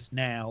Exodus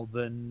now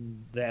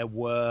than there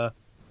were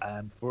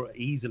for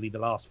easily the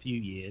last few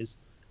years.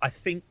 I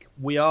think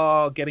we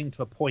are getting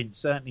to a point,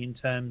 certainly in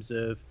terms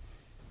of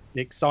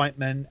the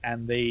excitement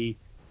and the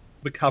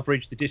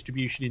coverage, the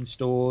distribution in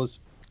stores,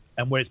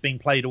 and where it's being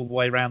played all the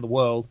way around the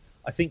world.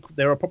 I think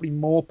there are probably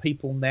more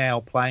people now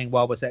playing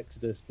Wild West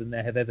Exodus than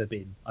there have ever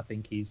been. I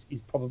think is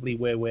probably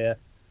where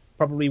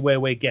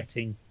we're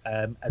getting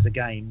as a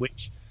game.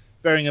 Which,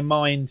 bearing in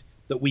mind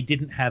that we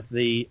didn't have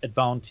the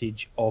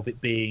advantage of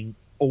it being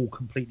all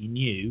completely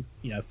new.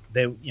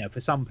 For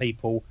some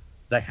people,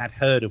 they had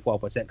heard of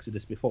Wild West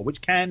Exodus before,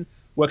 which can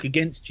work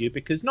against you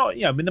because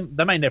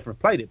they may never have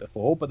played it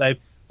before, but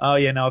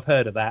I've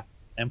heard of that,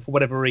 and for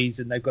whatever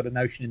reason, they've got a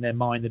notion in their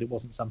mind that it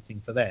wasn't something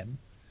for them.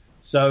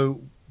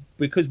 So,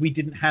 because we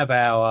didn't have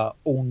our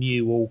all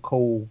new, all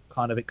cool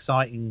kind of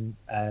exciting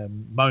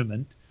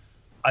moment,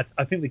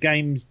 I think the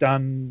game's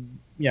done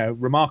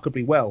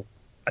remarkably well.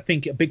 I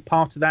think a big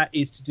part of that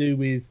is to do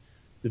with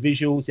the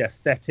visuals, the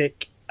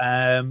aesthetic,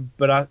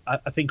 but I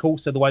think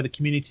also the way the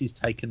community's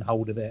taken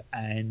hold of it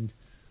and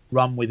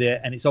run with it,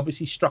 and it's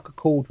obviously struck a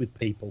chord with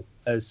people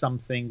as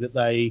something that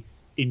they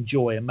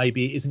enjoy, and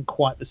maybe it isn't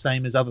quite the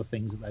same as other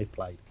things that they've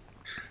played.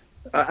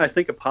 I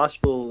think a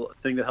possible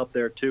thing that helped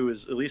there too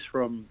is, at least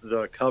from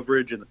the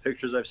coverage and the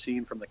pictures I've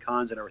seen from the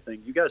cons and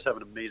everything, you guys have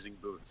an amazing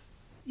booth.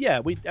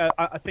 Yeah,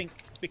 I think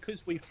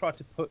because we've tried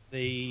to put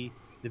the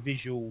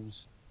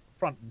visuals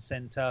front and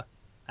center.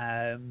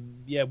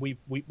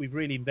 We've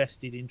really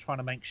invested in trying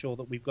to make sure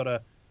that we've got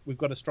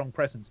a strong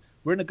presence.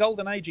 We're in a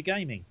golden age of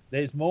gaming.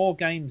 There's more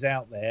games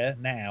out there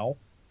now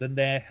than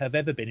there have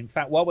ever been. In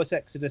fact, Wild West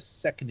Exodus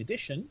 2nd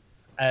Edition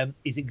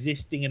is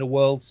existing in a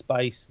world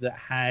space that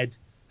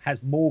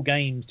has more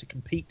games to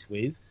compete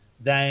with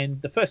than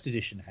the 1st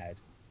edition had.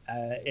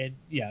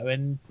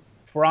 And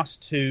for us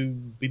to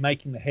be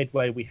making the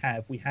headway we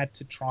had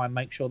to try and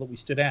make sure that we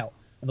stood out.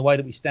 And the way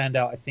that we stand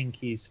out, I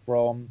think, is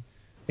from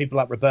people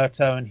like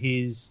Roberto and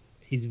his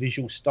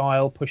visual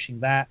style, pushing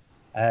that.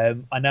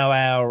 I know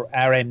our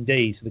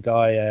MD, so the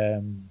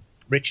guy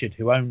Richard,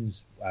 who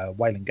owns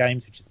Wayland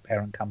Games, which is the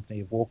parent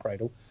company of War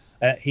Cradle,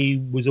 he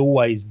was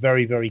always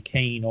very, very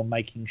keen on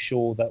making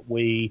sure that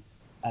we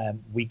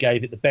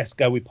gave it the best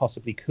go we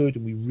possibly could,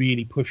 and we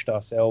really pushed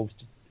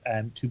ourselves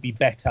to be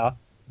better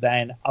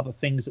than other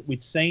things that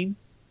we'd seen.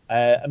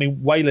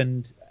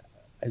 Wayland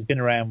has been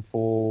around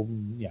for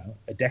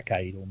a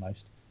decade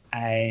almost,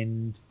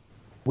 and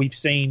we've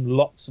seen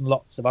lots and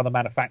lots of other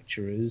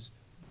manufacturers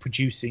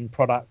producing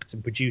products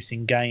and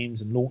producing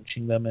games and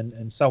launching them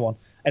and so on.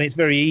 And it's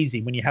very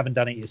easy when you haven't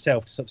done it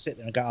yourself to sort of sit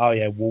there and go, oh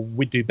yeah, well,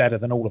 we'd do better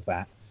than all of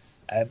that.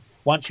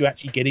 Once you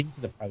actually get into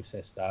the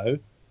process, though,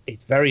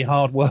 it's very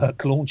hard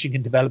work launching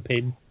and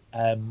developing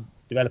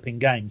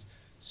games.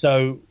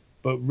 So,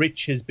 but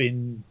Rich has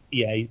been,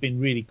 he's been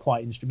really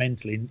quite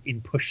instrumental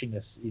in pushing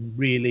us, in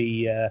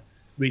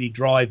really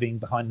driving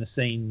behind the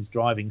scenes,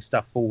 driving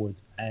stuff forward.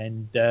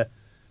 And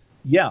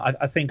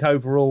I think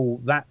overall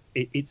that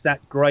it's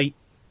that great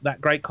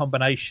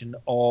combination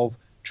of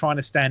trying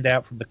to stand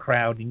out from the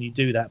crowd, and you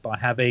do that by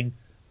having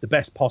the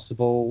best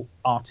possible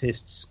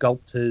artists,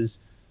 sculptors,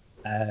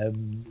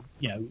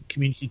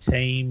 community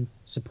team,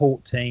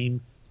 support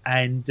team,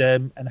 and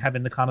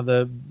having the kind of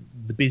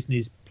the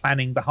business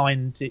planning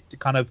behind it to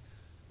kind of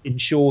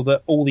ensure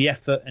that all the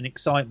effort and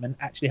excitement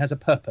actually has a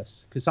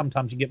purpose. Because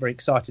sometimes you get very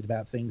excited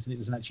about things and it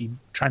doesn't actually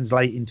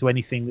translate into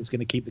anything that's going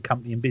to keep the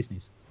company in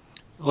business.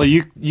 Well,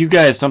 you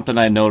guys, something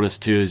I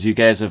noticed too is you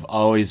guys have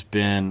always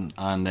been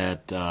on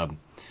that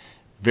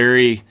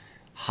very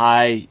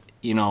high,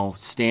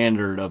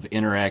 standard of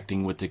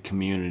interacting with the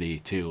community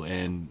too.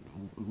 And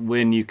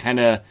when you kind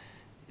of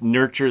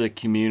nurture the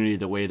community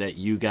the way that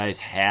you guys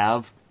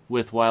have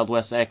with Wild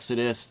West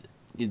Exodus,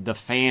 the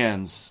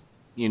fans,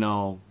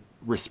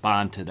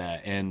 respond to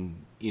that, and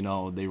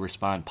they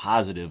respond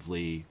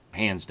positively,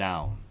 hands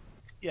down.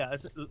 Yeah,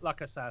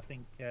 like I say, I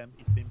think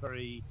it's been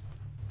very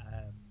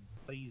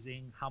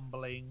pleasing,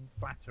 humbling,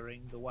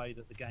 flattering the way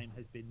that the game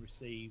has been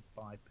received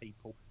by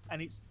people.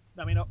 And it's,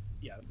 I mean,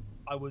 you know,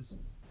 I'm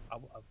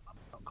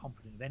not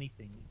confident of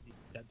anything.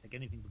 Don't take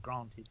anything for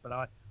granted, but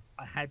I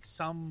had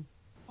some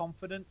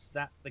confidence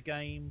that the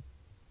game,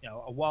 you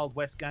know, a Wild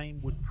West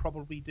game would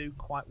probably do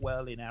quite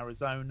well in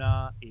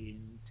Arizona, in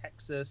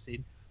Texas,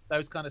 in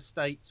those kind of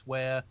states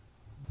where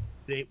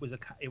it was a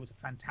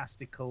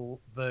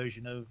fantastical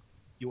version of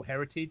your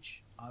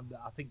heritage. I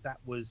think that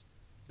was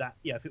that.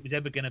 Yeah, if it was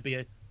ever going to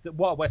be the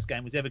Wild West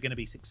game was ever going to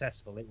be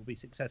successful, it will be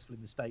successful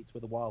in the states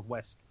where the Wild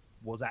West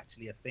was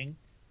actually a thing.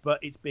 But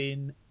it's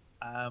been,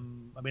 I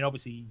mean,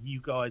 obviously you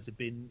guys have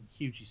been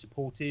hugely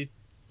supportive.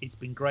 It's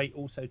been great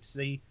also to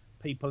see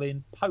people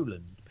in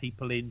Poland,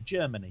 people in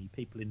Germany,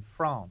 people in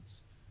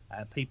France,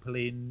 people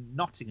in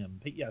Nottingham,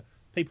 you know,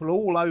 people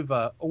all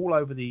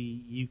over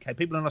the UK,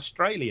 people in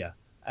Australia,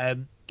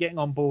 getting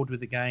on board with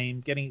the game,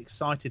 getting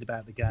excited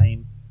about the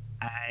game,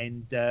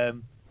 and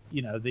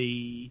you know,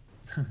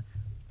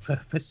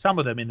 for some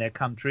of them in the's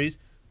countries,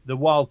 the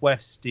Wild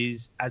West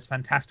is as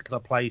fantastical a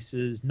place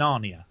as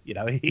Narnia. You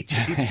know,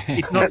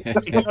 it's not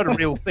a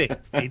real thing.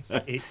 It's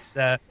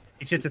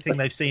just a thing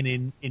they've seen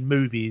in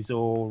movies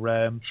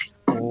or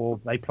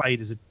they played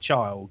as a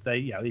child.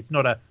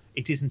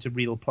 It isn't a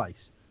real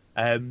place.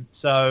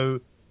 So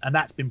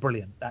that's been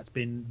brilliant. That's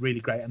been really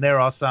great. And there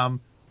are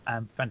some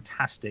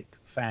fantastic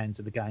fans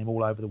of the game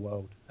all over the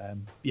world.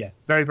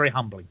 Very, very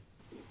humbling.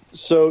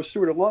 So,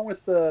 Stuart, along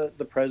with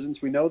the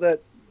presence, we know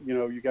that, you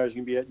know, you guys are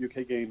going to be at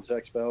UK Games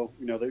Expo.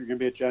 You know that you're going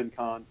to be at Gen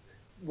Con.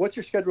 What's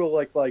your schedule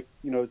like,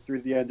 you know,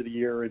 through the end of the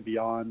year and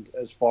beyond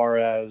as far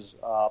as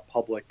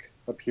public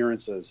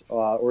appearances?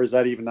 Or is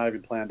that not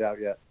even planned out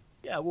yet?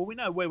 Yeah, well, we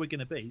know where we're going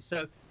to be.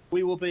 So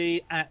we will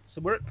be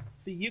we're at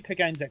the UK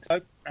Games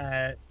Expo,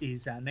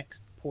 is our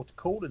next port of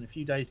call in a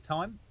few days'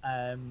 time,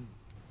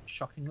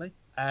 shockingly.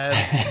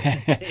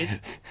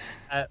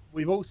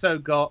 We've also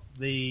got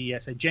the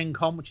Gen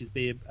Con, which is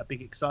a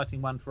big,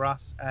 exciting one for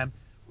us.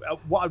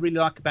 What I really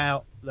like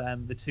about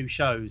the two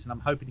shows, and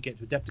I'm hoping to get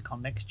to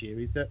Adepticon next year,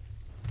 is that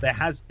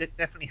it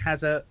definitely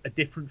has a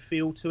different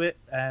feel to it.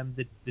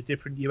 The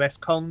different US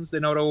cons, they're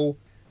not all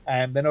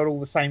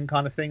the same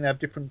kind of thing. They have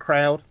different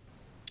crowd,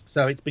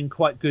 so it's been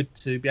quite good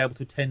to be able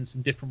to attend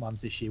some different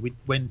ones this year.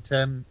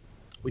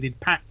 We did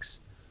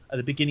PAX at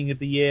the beginning of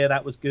the year.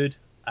 That was good.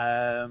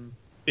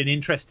 Been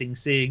interesting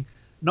seeing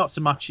not so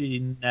much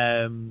in.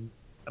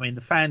 I mean,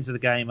 the fans of the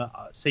game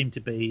seems to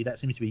be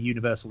a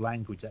universal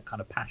language, that kind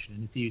of passion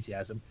and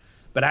enthusiasm.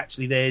 But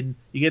actually, then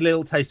you get a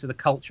little taste of the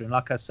culture, and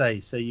like I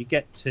say, so you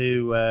get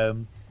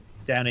to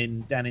down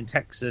in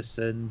Texas,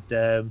 and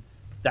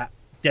that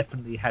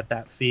definitely had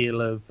that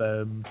feel of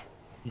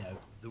you know,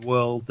 the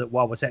world that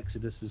Wild West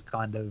Exodus was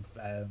kind of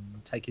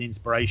taking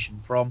inspiration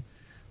from.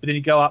 But then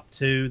you go up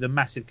to the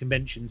massive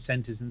convention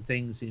centres and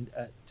things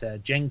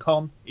at Gen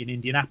Con in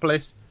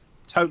Indianapolis,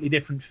 totally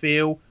different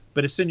feel.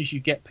 But as soon as you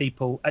get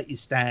people at your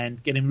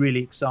stand getting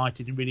really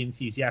excited and really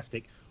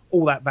enthusiastic,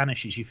 all that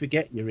vanishes. You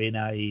forget you're in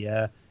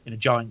a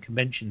giant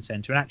convention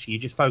centre, and actually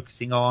you're just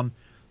focusing on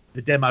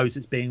the demos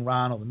that's being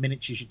run or the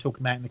miniatures you're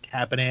talking about in the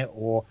cabinet,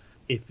 or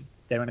if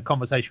they're in a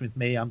conversation with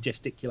me, I'm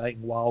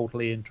gesticulating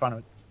wildly and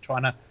trying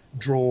to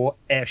draw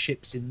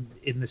airships in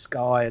the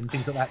sky and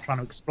things like that, trying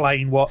to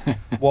explain what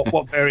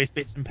various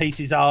bits and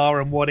pieces are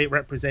and what it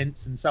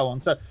represents and so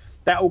on. So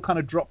that all kind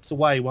of drops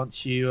away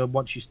once you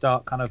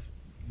start kind of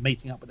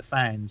meeting up with the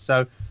fans.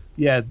 So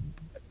yeah,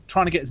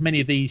 trying to get as many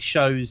of these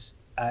shows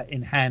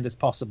in hand as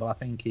possible, I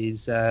think,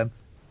 is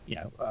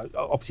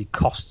obviously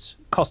cost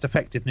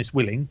effectiveness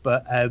willing,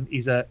 but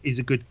is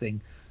a good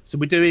thing. So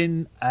we're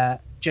doing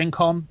Gen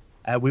Con.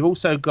 We've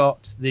also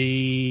got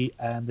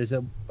there's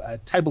a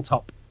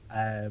tabletop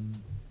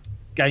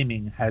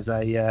gaming has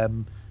a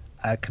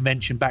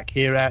convention back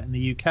here out in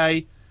the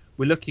UK.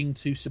 We're looking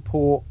to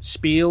support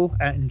Spiel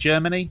out in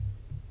Germany,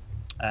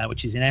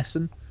 which is in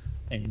Essen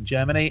in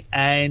Germany,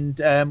 and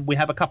we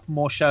have a couple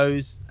more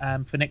shows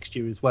for next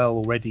year as well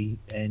already.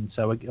 And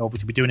so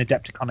obviously we're doing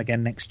Adepticon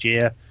again next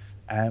year,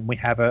 and we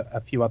have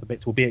a few other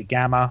bits. We'll be at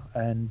Gamma,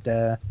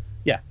 and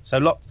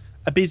so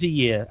a busy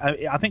year.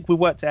 I think we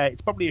worked out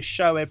it's probably a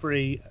show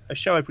every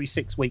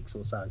 6 weeks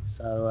or so.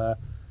 So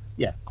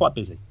quite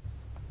busy.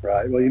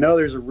 Right. Well,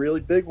 there's a really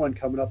big one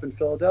coming up in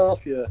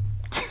Philadelphia.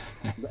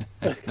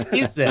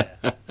 Is there?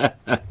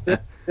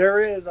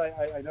 There is. I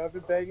know I've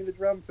been banging the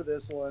drum for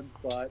this one,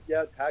 but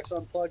yeah, PAX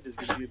Unplugged is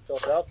going to be in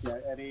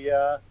Philadelphia.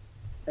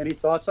 Any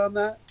thoughts on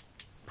that?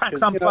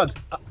 PAX Unplugged.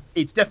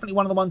 It's definitely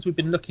one of the ones we've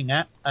been looking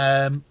at.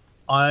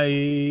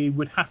 I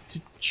would have to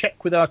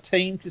check with our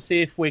team to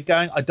see if we're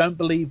going. I don't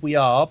believe we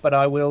are, but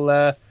I will.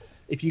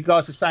 If you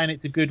guys are saying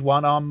it's a good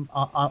one, I'm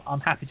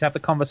happy to have the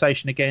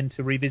conversation again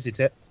to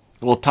revisit it.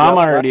 Well, Tom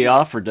already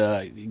offered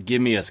to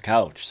give me his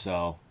couch,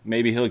 so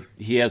maybe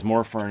he has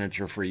more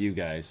furniture for you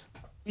guys.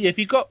 Yeah, if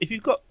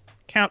you've got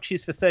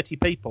couches for 30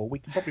 people, we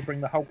can probably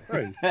bring the whole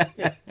crew.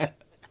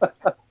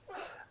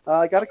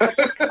 I got a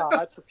couple of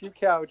cots, a few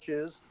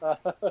couches,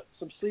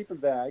 some sleeping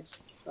bags.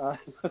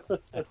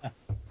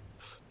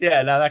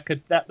 Yeah, no, that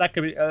could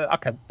be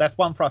okay. That's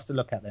one for us to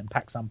look at then.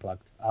 PAX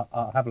Unplugged.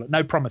 I'll have a look.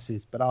 No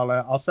promises, but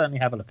I'll certainly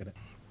have a look at it.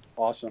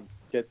 Awesome.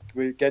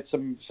 We get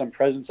some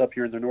presence up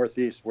here in the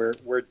Northeast. We're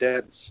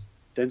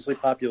densely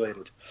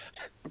populated.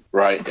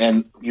 Right,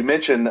 and you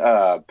mentioned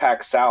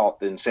PAX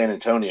South in San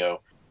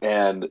Antonio,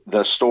 and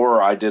the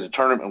store I did a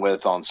tournament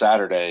with on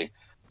Saturday.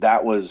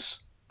 That was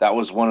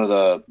one of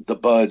the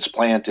buds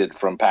planted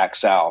from PAX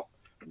South.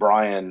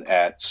 Brian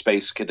at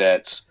Space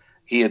Cadets,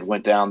 he had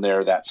went down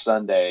there that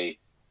Sunday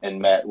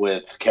and met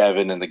with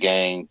Kevin and the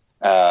gang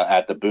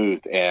at the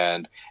booth,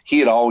 and he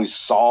had always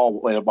saw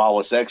Wild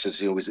West Exodus.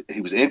 He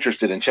was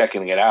interested in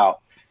checking it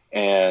out,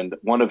 and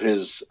one of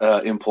his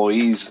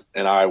employees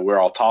and I were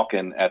all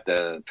talking at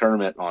the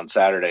tournament on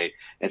Saturday,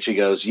 and she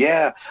goes,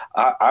 "Yeah,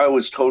 I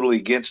was totally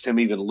against him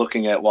even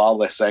looking at Wild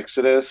West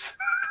Exodus."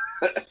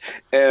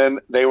 And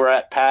they were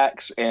at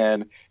PAX,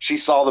 and she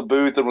saw the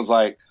booth and was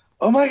like,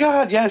 "Oh my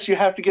God, yes, you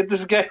have to get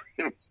this game."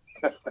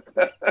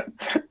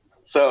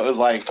 So it was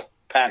like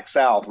PAX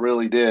South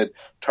really did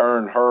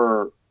turn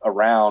her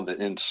around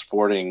in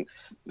supporting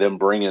them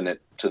bringing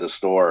it to the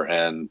store.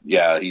 And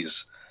yeah,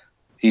 he's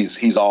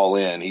all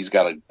in. He's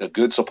got a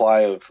good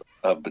supply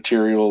of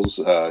materials.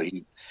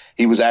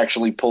 He was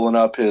actually pulling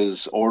up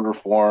his order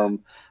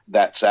form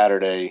that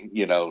Saturday,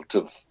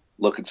 to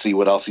look and see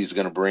what else he's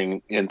going to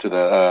bring into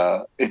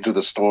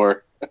the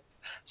store.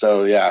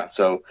 So yeah,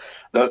 so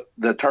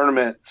the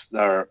tournaments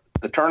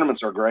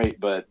are great,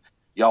 but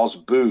y'all's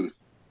booth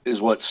is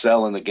what's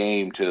selling the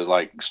game to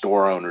like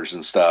store owners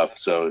and stuff.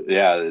 So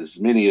yeah, as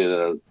many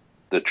of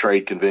the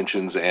trade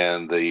conventions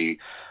and the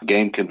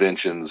game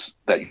conventions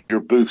that your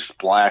booth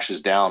splashes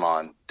down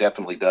on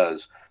definitely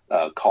does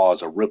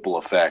cause a ripple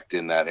effect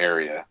in that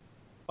area.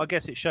 I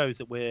guess it shows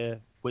that we're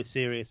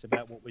serious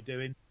about what we're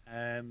doing.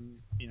 And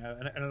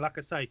like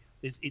I say,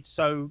 there's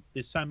so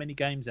many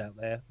games out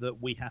there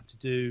that we have to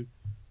do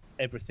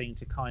everything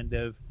to kind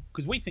of,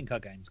 because we think our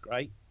game's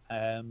great,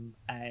 and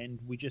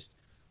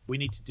we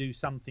need to do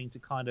something to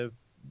kind of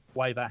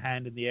wave our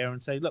hand in the air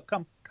and say, look,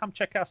 come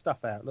check our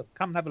stuff out. Look,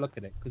 come have a look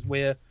at it, because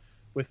we're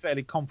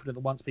fairly confident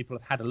that once people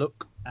have had a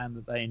look and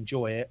that they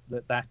enjoy it,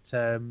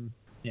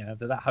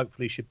 that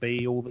hopefully should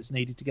be all that's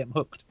needed to get them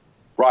hooked.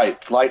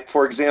 Right. Like,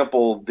 for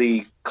example,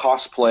 the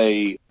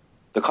cosplayer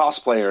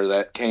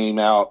that came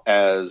out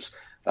as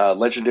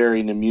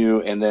Legendary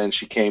Nemu, and then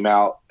she came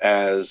out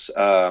as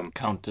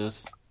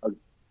Countess.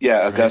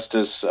 Yeah,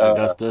 Augustus.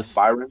 Augustus.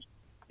 Byron.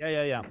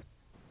 Yeah.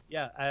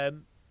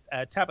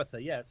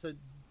 Tabitha. Yeah. So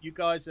you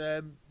guys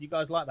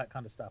like that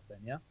kind of stuff, then?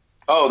 Yeah.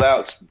 Oh,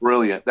 that's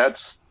brilliant.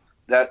 That's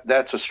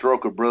a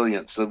stroke of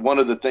brilliance. So one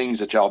of the things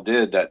that y'all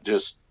did that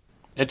just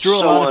it drew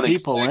a lot of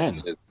people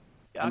in.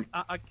 Yeah,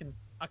 I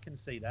can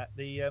see that.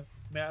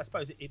 I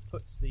suppose it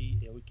puts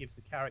it gives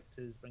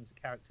brings the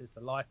characters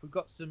to life. We've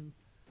got some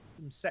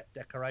set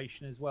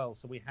decoration as well.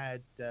 So we've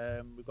got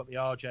the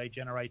RJ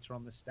generator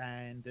on the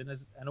stand, and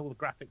all the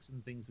graphics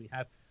and things we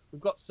have.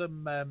 We've got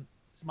some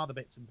other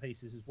bits and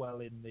pieces as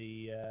well in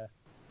the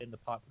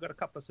pipe. We've got a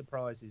couple of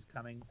surprises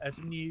coming.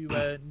 Some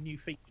new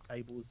feature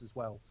tables as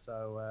well.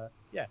 So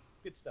yeah,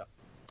 good stuff.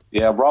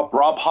 Yeah,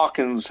 Rob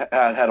Hawkins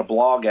had a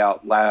blog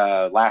out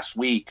last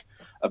week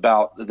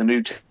about the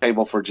new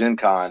table for Gen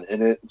Con,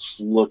 and it's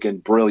looking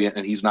brilliant,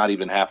 and he's not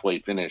even halfway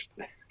finished.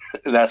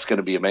 That's going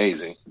to be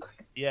amazing.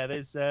 Yeah,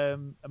 there's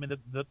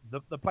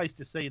the place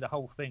to see the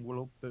whole thing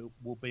will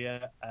be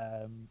at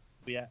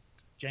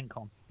Gen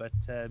Con, but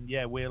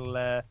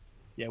we're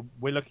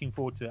looking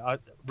forward to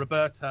it.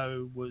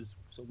 Roberto was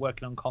sort of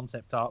working on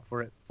concept art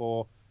for it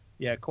for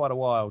quite a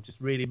while,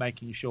 just really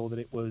making sure that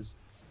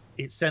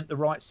it sent the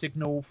right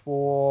signal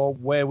for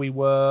where we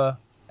were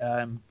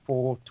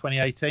for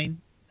 2018.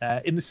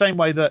 In the same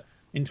way that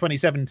in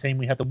 2017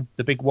 we had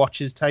the big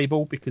watches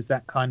table, because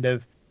that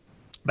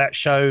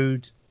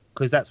showed,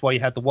 because that's why you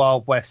had the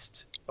Wild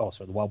West.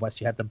 The Wild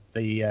West. You had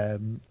the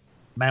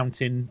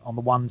mountain on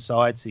the one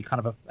side, so you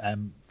kind of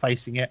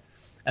facing it,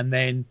 and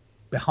then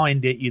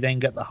behind it you then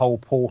get the whole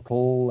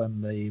portal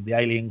and the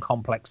alien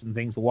complex and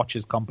things, the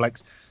Watchers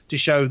complex, to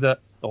show that,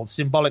 or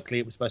symbolically,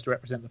 it was supposed to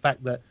represent the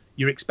fact that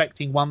you're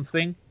expecting one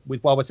thing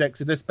with Wild West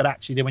Exodus, but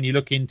actually then when you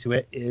look into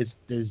it,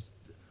 there's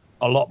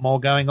a lot more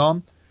going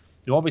on.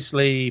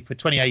 Obviously, for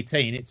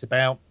 2018, it's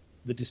about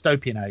the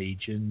dystopian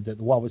age, and that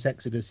the Wild West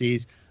Exodus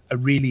is a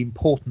really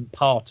important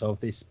part of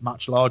this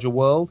much larger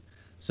world.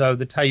 So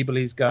the table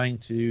is going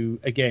to,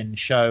 again,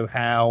 show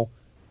how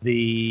the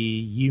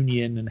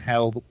Union and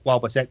how the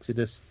Wild West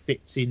Exodus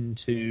fits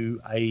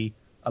into a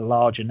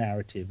larger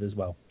narrative as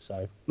well.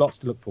 So lots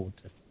to look forward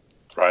to.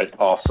 Right.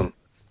 Awesome.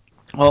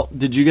 Well,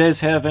 did you guys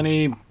have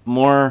any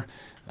more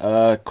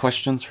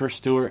questions for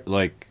Stuart?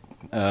 Like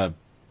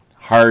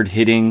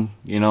hard-hitting,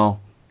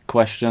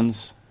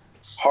 questions?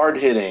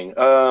 Hard-hitting.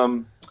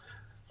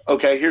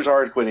 Okay, here's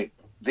hard-hitting.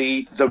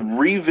 The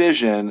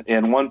revision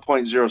in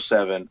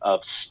 1.07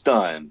 of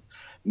stun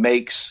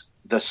makes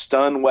the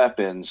stun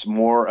weapons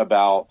more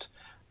about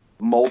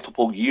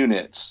multiple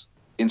units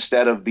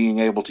instead of being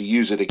able to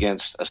use it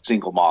against a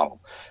single model.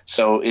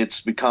 So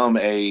it's become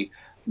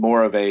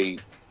more of a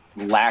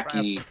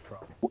lackey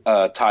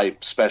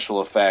type special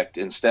effect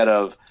instead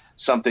of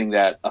something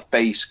that a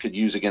face could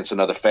use against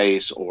another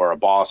face or a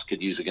boss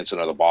could use against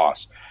another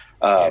boss.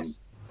 Yes.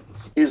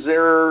 Is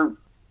there?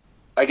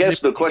 I guess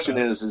the question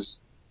is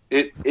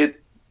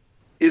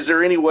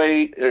there any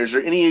way? Is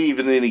there any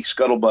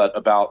scuttlebutt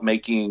about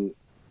making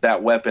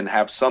that weapon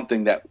have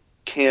something that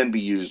can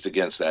be used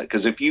against that?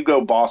 Because if you go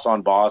boss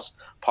on boss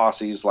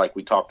posses like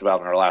we talked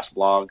about in our last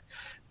blog,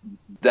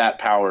 that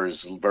power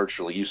is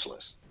virtually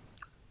useless.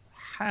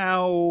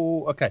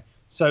 Okay,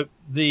 so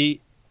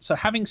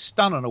having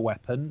stun on a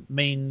weapon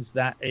means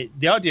that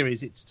the idea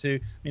is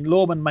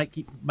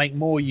lawmen make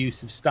more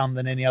use of stun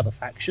than any other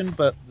faction,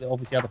 but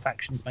obviously other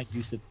factions make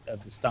use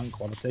of the stun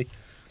quality.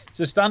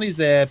 So stun is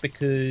there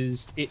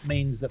because it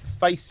means that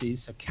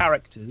faces, so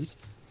characters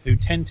who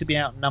tend to be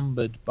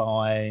outnumbered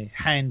by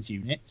hands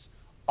units,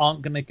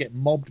 aren't going to get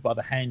mobbed by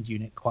the hand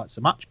unit quite so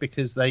much,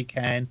 because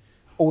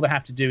all they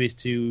have to do is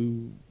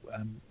to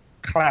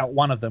clout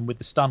one of them with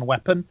the stun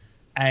weapon,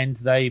 and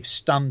they've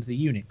stunned the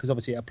unit, because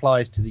obviously it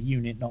applies to the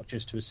unit, not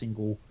just to a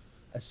single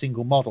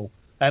model.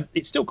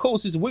 It still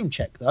causes a wound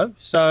check though,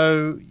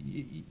 so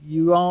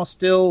you are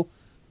still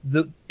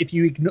if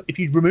you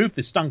remove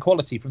the stun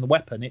quality from the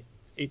weapon,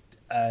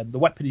 the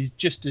weapon is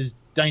just as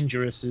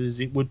dangerous as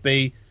it would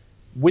be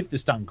with the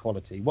stun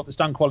quality. What the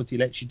stun quality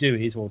lets you do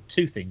is, well,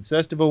 two things.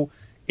 First of all,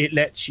 it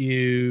lets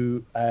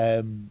you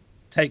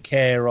take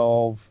care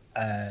of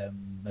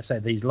let's say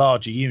these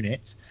larger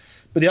units,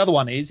 but the other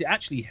one is it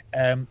actually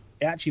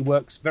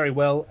works very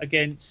well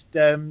against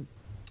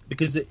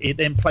because it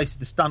then places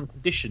the stun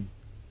condition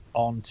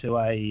onto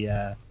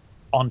a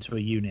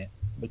unit,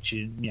 which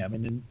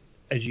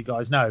as you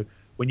guys know,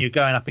 when you're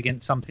going up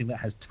against something that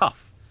has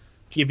tough,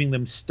 giving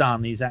them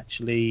stun is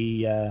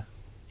actually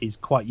is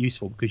quite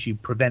useful, because you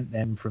prevent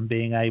them from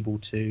being able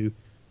to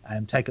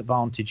take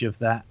advantage of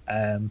that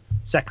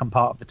second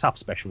part of the tough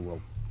special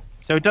rule.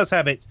 So it does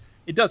have its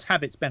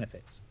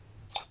benefits.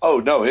 Oh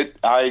no,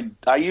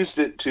 I used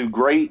it to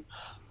great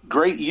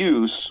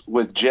use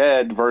with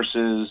Jed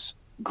versus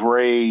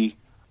Gray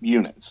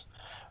units.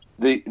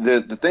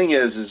 The thing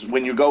is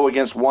when you go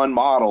against one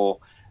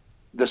model,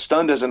 the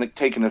stun doesn't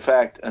take an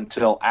effect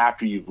until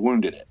after you've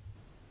wounded it.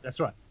 That's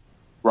right.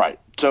 Right.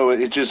 So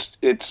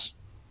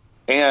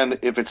and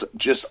if it's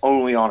just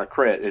only on a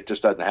crit, it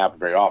just doesn't happen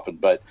very often.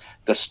 But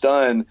the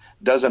stun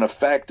doesn't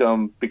affect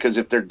them, because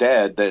if they're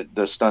dead,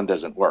 the stun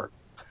doesn't work.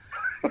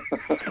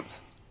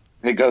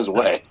 It goes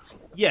away.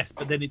 Yes,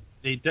 but then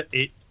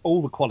it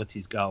all the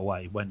qualities go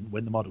away when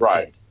the model's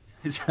right. dead.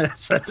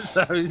 So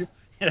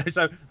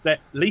that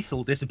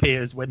lethal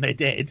disappears when they're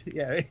dead.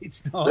 Yeah,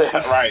 it's not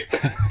right.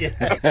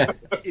 Yeah,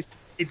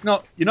 it's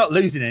not. You're not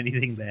losing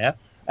anything there.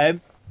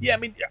 You're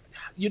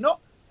not.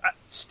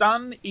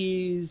 Stun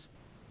is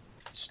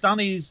an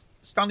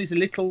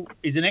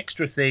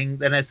extra thing.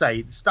 Then I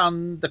say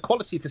stun, the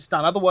quality for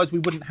stun. Otherwise, we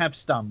wouldn't have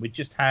stun. We'd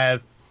just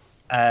have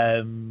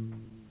one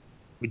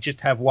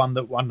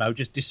that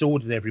just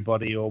disordered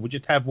everybody, or we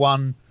just have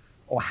one,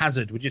 or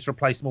hazard. We just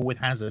replace them all with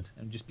hazard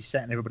and just be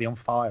setting everybody on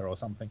fire or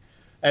something.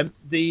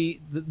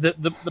 The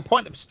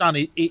point of stun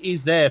it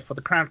is there for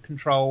the crowd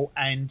control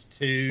and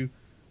to.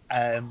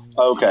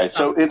 Okay,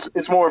 so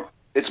it's more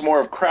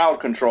of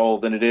crowd control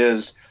than it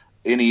is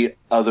any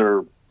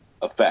other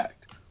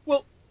effect.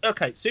 Well,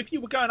 okay, so if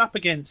you were going up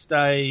against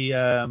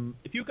a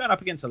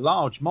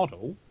large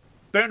model,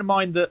 bear in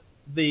mind that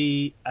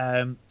the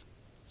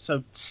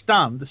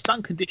stun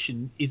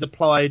condition is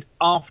applied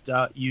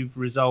after you've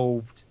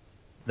resolved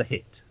the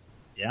hit.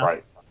 Yeah.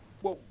 Right.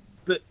 Well,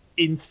 but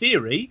in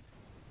theory,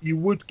 you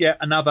would get.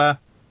 I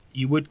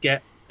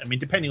mean,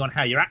 depending on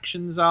how your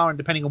actions are and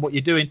depending on what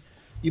you're doing,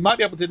 you might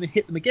be able to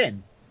hit them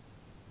again,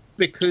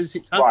 because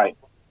it's right.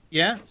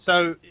 Yeah.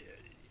 So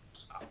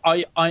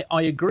I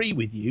agree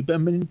with you, but I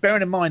mean,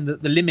 bearing in mind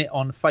that the limit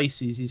on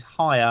faces is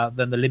higher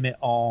than the limit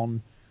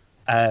on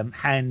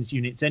hands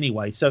units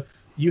anyway. So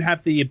you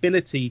have the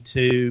ability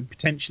to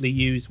potentially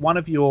use one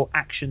of your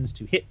actions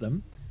to hit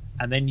them,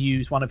 and then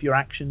use one of your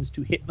actions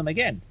to hit them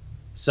again.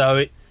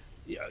 So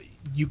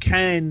you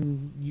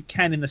can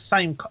in the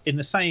same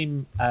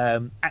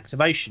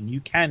activation, you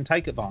can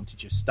take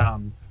advantage of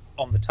stun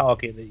on the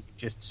target that you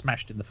just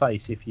smashed in the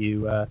face if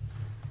you were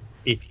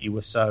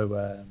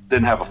so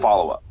didn't have a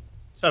follow up.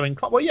 So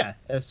inclined. Well, yeah,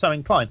 so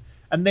inclined,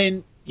 and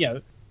then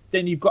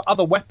then you've got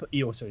other weapons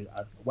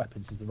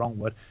is the wrong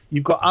word.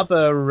 You've got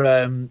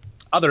other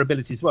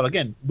abilities as well.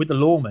 Again, with the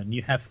lawman,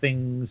 you have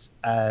things.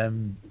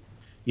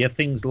 You have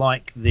things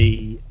like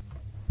the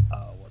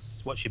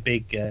what's your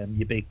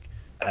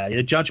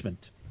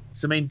judgment.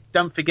 So I mean,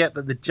 don't forget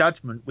that the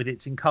judgment, with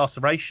its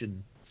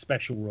incarceration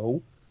special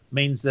rule,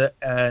 means that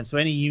so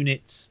any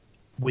units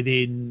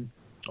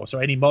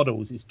any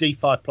models, it's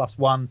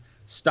D5+1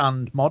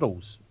 stunned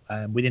models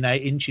within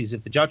 8 inches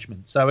of the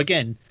judgment. So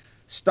again,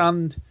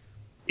 stunned,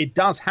 it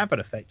does have an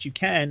effect. You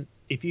can,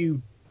 if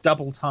you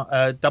double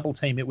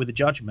team it with a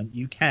judgment,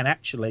 you can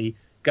actually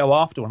go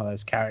after one of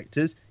those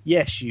characters.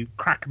 Yes, you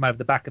crack them over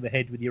the back of the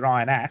head with your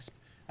iron asp,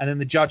 and then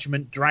the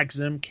judgment drags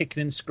them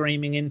kicking and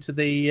screaming into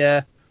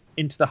the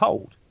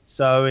hold.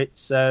 So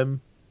it's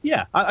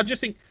I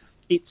just think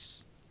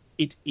it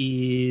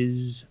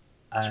is.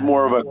 It's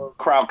more of a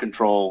crowd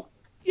control.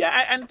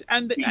 Yeah,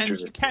 and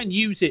you can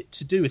use it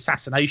to do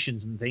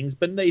assassinations and things,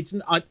 but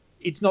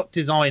it's not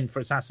designed for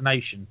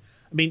assassination.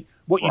 I mean,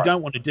 what you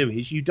don't want to do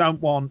is you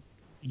don't want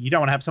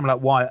to have someone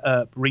like Wyatt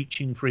Earp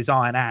reaching for his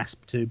iron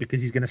asp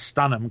because he's going to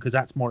stun him, because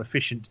that's more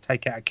efficient to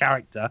take out a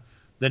character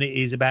than it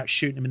is about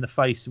shooting him in the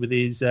face with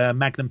his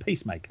Magnum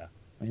Peacemaker.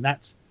 I mean,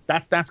 that's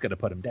going to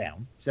put him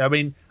down. So I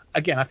mean,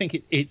 again, I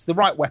think it's the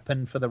right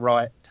weapon for the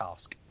right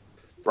task.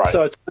 Right.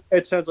 So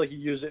it sounds like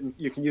you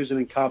can use it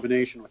in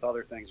combination with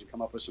other things and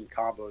come up with some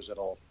combos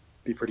that'll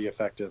be pretty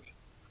effective.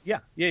 Yeah.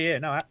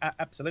 No,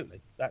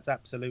 absolutely. That's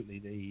absolutely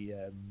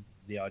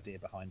the idea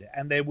behind it.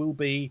 And there will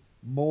be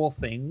more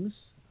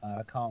things.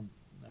 I can't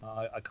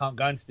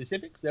go into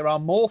specifics. There are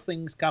more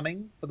things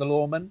coming for the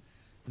Lawman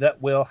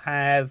that will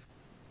have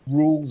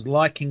rules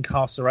like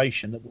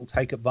incarceration that will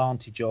take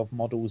advantage of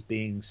models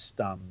being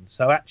stunned.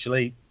 So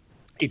actually,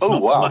 it's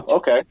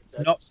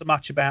not so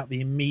much about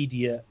the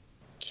immediate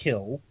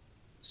kill,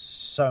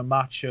 so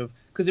much of,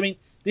 because I mean,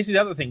 this is the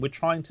other thing, we're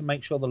trying to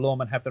make sure the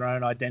lawmen have their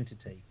own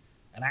identity,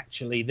 and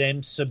actually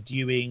them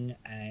subduing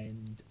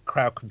and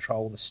crowd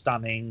control, the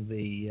stunning,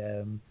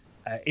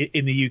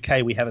 in the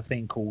UK we have a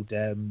thing called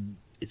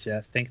it's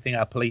a thing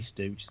our police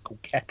do, which is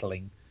called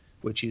kettling,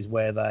 which is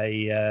where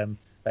they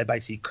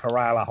basically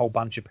corral a whole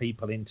bunch of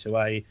people into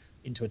a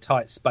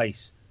tight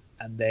space,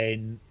 and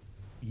then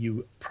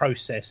you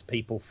process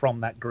people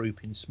from that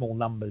group in small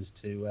numbers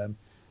to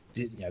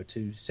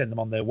send them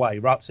on their way,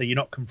 right? So you're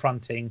not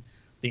confronting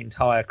the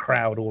entire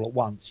crowd all at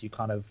once.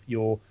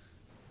 You're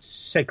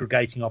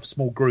segregating off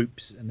small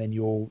groups, and then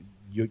you're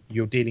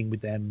dealing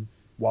with them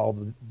while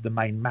the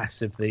main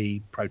mass of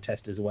the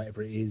protesters or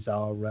whatever it is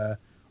are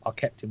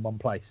kept in one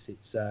place.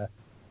 It's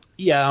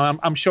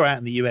I'm sure out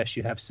in the US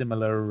you have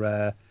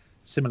similar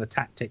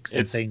tactics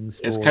and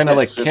things. It's kind of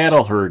like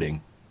cattle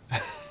herding.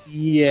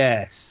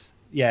 Yes.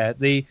 Yeah.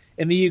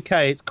 In the UK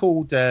it's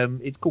called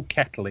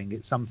kettling.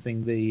 It's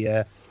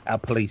something our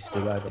police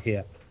do over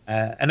here.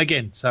 And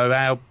again, so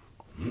our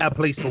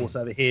police force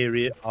over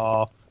here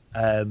are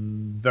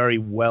very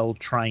well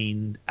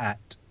trained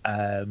at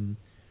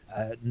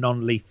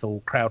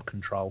non-lethal crowd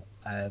control.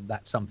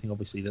 That's something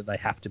obviously that they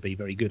have to be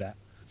very good at.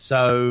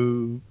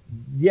 So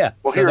yeah.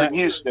 Well, here in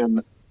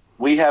Houston,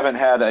 we haven't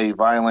had a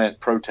violent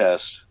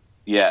protest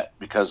yet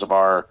because of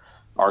our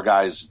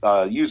guys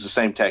use the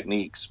same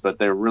techniques, but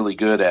they're really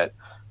good at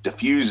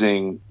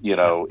diffusing,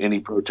 any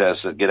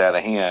protests that get out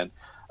of hand,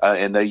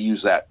 and they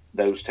use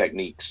those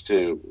techniques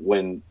to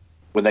when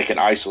they can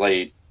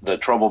isolate the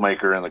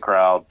troublemaker in the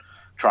crowd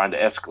trying to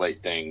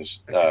escalate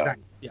things.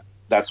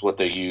 That's what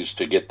they use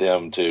to get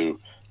them to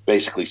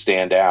basically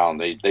stand down.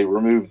 They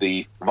remove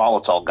the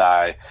volatile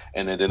guy,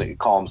 and then it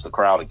calms the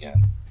crowd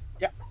again.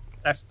 Yeah,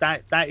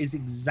 that is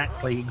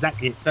exactly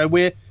it. So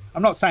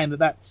I'm not saying that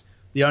that's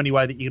the only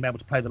way that you're going to be able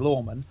to play the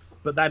lawman,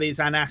 but that is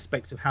an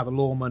aspect of how the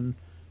lawman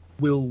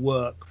will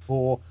work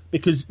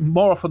because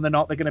more often than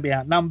not they're going to be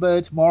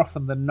outnumbered. More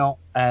often than not,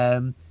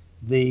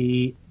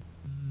 they're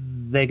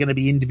going to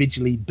be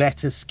individually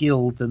better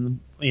skilled than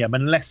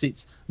unless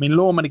it's. I mean,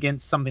 lawman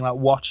against something like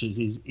watchers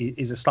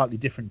is a slightly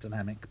different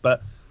dynamic,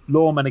 but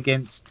lawman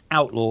against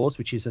outlaws,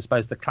 which is I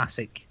suppose the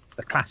classic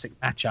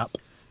matchup,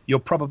 you're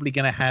probably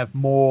going to have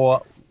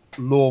more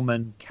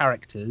lawman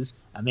characters,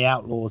 and the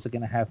outlaws are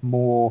going to have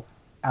more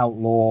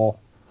outlaw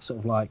sort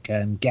of like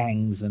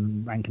gangs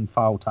and rank and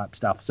file type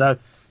stuff. So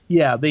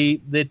yeah,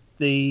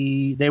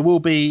 there will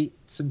be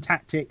some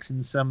tactics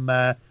and some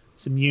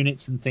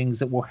units and things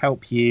that will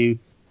help you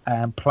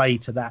play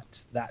to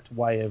that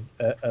way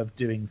of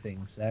doing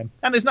things. And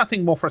there's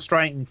nothing more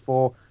frustrating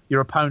for your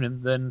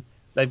opponent than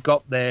they've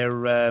got their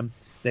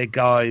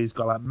guy who's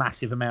got like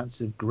massive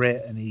amounts of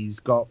grit, and he's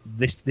got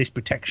this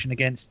protection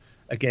against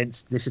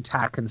this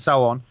attack and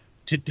so on.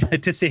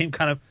 To see him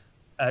kind of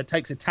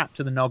takes a tap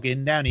to the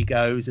noggin, down he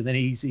goes, and then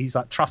he's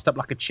like trussed up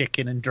like a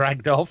chicken and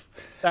dragged off.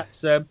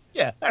 That's a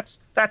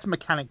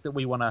mechanic that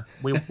we want to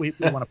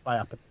play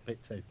up a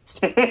bit too.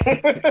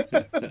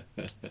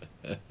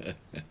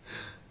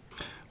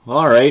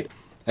 All right,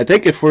 I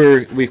think if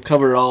we've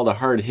covered all the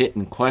hard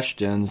hitting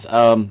questions,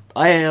 I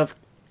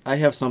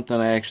have something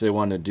I actually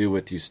want to do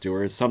with you,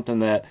 Stuart. It's something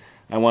that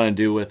I want to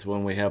do with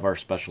when we have our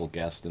special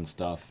guest and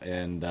stuff,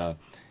 and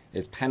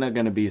it's kind of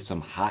going to be some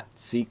hot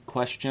seat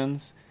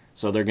questions.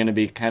 So they're going to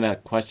be kind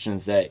of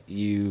questions that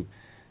you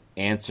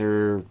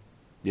answer,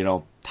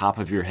 top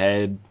of your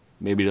head,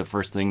 maybe the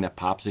first thing that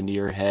pops into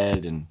your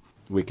head, and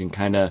we can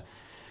kind of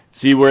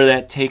see where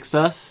that takes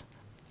us.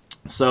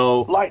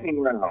 So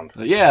lightning round.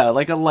 Yeah,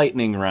 like a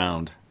lightning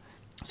round.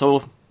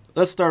 So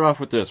let's start off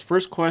with this.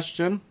 First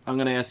question I'm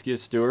going to ask you,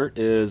 Stuart,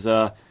 is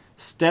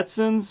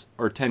Stetsons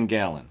or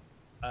 10-gallon?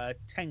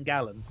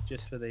 10-gallon,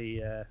 just for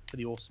the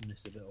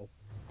awesomeness of it all.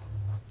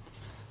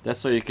 That's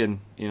so you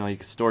can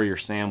store your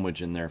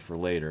sandwich in there for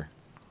later.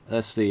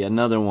 Let's see,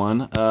 another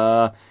one.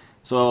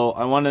 So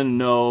I want to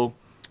know,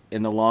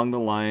 and along the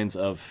lines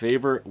of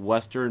favorite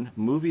Western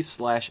movie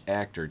 /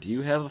 actor. Do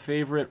you have a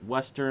favorite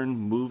Western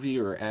movie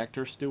or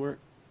actor, Stuart?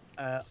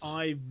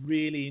 I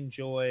really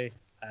enjoy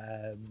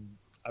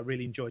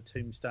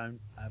Tombstone.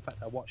 In fact,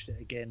 I watched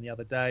it again the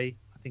other day.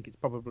 I think it's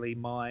probably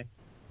my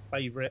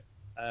favorite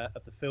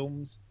of the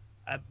films.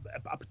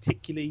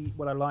 Particularly,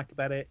 what I like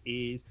about it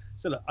is,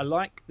 so look, I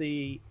like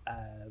the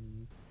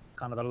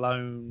kind of the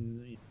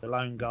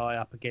lone guy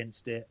up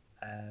against it.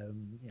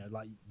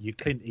 Like your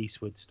Clint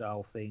Eastwood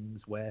style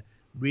things, where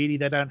really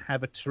they don't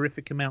have a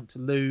terrific amount to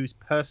lose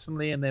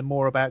personally, and they're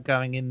more about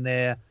going in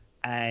there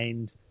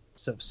and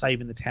sort of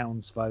saving the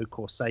townsfolk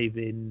or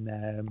saving,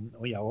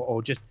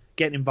 or just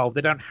getting involved.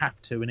 They don't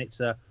have to, and it's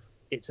an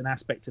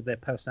aspect of their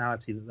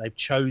personality that they've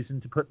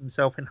chosen to put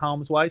themselves in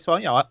harm's way. So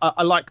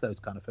I like those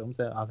kind of films.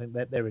 I think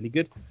they're really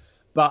good.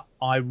 But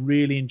I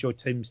really enjoy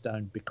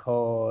Tombstone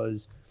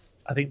because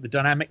I think the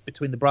dynamic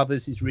between the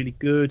brothers is really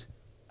good.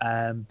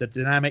 The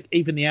dynamic,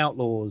 even the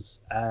outlaws,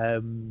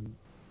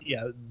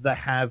 they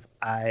have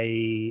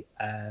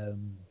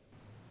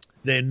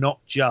they're not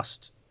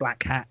just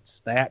black hats.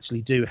 They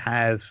actually do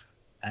have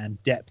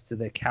depth to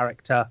their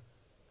character.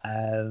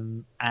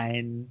 And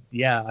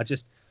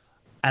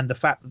the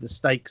fact that the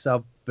stakes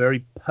are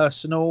very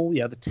personal.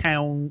 The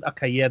town,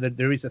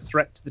 there is a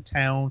threat to the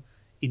town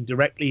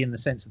indirectly in the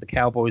sense that the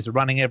cowboys are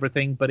running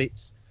everything, but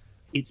it's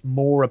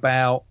more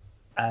about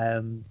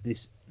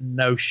this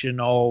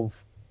notion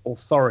of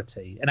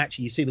authority. And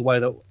actually, you see the way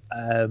that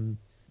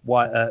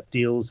Wyatt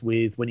deals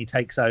with when he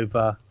takes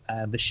over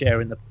the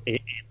share in the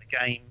game,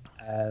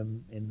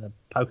 in the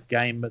poker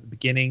game at the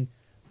beginning,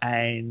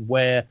 and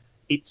where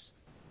it's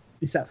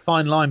that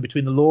fine line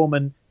between the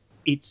lawman.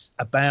 It's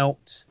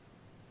about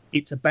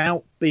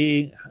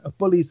being a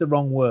bully is the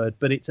wrong word,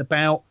 but it's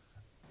about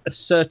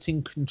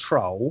asserting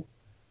control,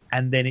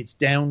 and then it's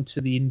down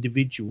to the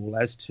individual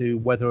as to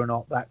whether or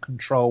not that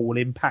control will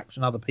impact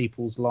on other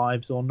people's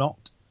lives or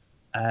not,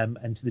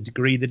 and to the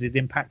degree that it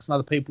impacts on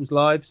other people's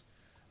lives,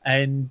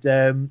 and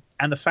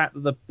the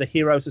fact that the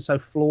heroes are so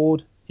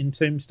flawed in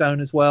Tombstone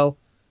as well,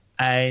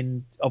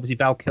 and obviously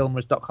Val Kilmer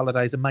as Doc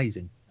Holliday is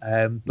amazing.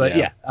 So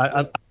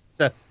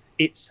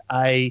it's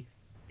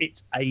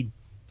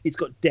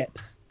got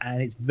depth,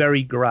 and it's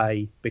very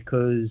grey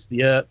because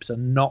the Earps are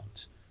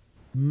not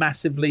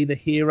massively the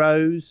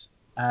heroes.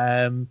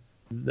 But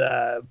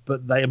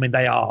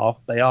they are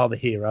the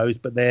heroes,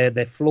 but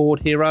they're flawed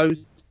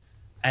heroes,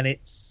 and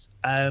it's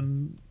I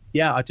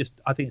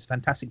think it's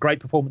fantastic. Great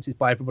performances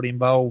by everybody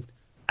involved,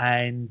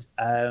 and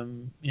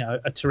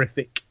a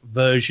terrific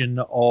version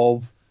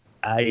of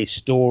a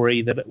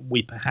story that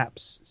we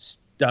perhaps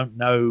don't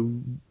know,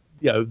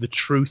 the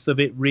truth of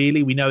it.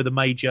 Really, we know the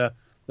major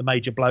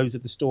blows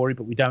of the story,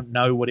 but we don't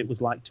know what it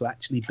was like to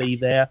actually be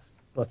there.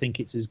 So I think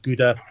it's as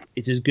good a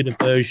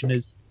version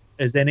as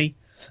any.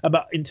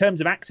 But in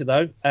terms of actor,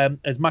 though,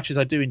 as much as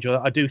I do enjoy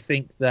it, I do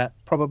think that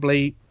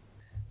probably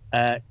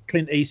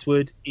Clint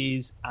Eastwood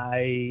is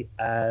a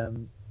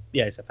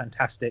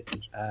fantastic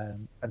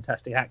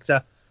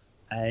actor,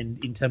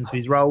 and in terms of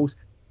his roles,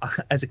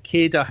 as a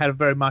kid, I did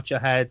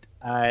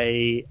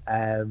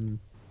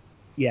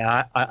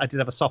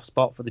have a soft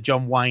spot for the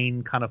John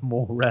Wayne kind of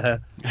more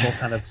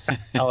kind of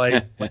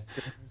satire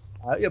westerns.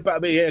 But I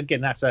mean,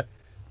 again, that's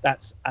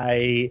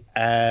a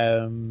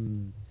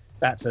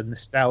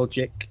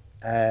nostalgic,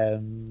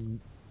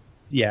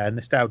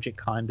 nostalgic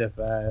kind of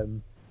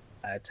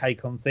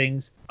take on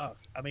things.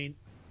 I mean,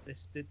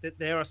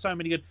 there are so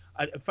many good.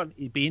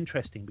 It'd be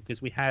interesting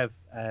because we have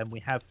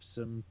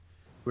some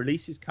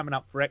releases coming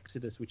up for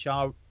Exodus which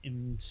are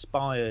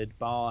inspired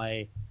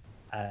by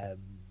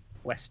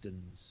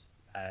westerns.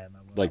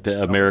 Like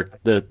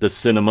the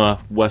cinema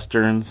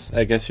westerns,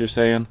 I guess you're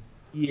saying.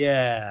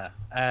 Yeah,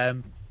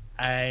 and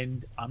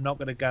I'm not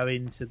going to go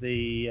into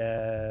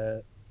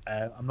the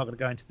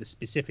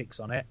specifics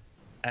on it.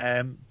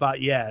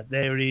 But yeah,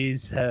 there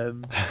is there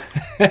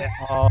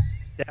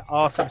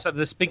are some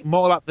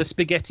more like the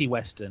spaghetti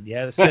western, the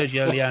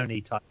Sergio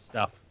Leone type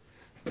stuff,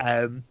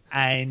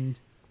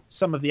 and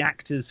some of the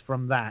actors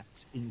from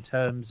that in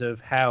terms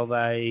of how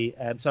they.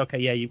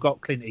 You've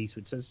got Clint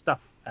Eastwood, so stuff.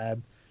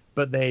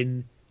 But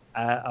then,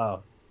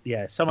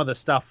 some of the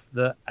stuff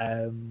that,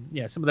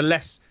 some of the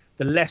less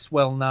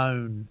well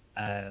known,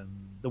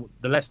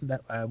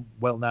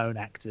 well known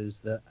actors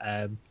that,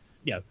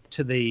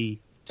 to the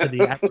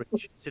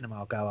average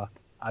cinema goer,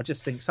 I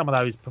just think some of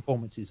those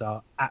performances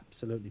are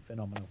absolutely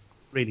phenomenal,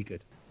 really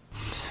good.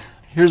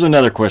 Here's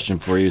another question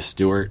for you,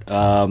 Stuart.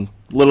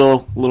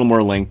 Little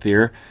more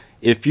lengthier.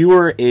 If you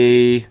were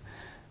a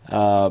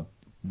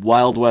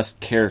Wild West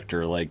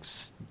character, like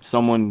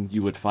someone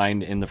you would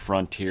find in the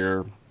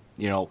frontier,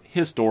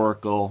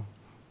 historical,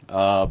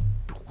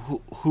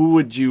 who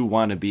would you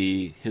want to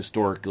be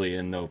historically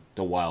in the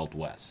Wild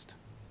West?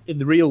 In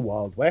the real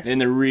Wild West? In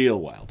the real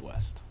Wild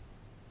West.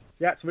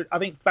 See, I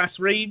think Bass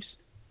Reeves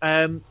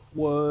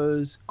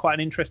was quite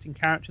an interesting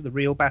character, the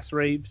real Bass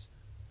Reeves.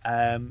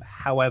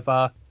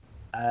 However,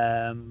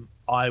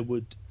 I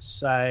would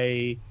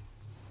say,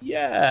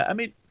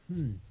 I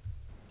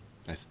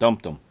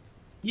stumped him.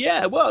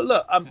 Yeah, well,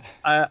 look,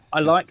 I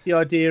like the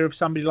idea of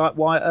somebody like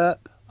Wyatt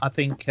Earp. I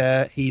think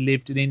he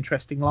lived an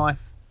interesting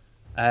life.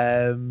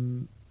 I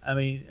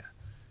mean,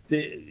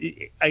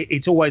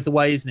 it's always the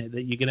way, isn't it,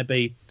 that you're going to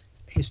be...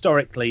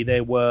 Historically,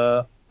 there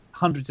were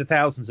hundreds of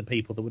thousands of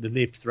people that would have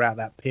lived throughout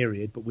that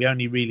period, but we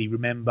only really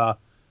remember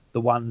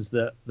the ones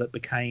that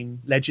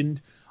became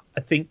legend. I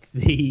think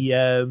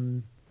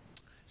some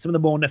of the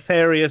more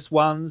nefarious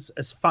ones,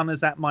 as fun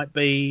as that might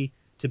be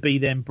to be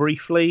them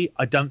briefly,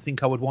 I don't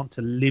think I would want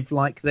to live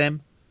like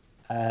them.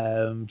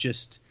 I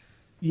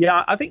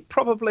think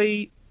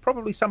probably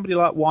somebody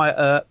like Wyatt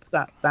Earp,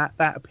 that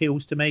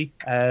appeals to me.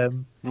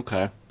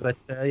 Okay. But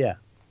yeah.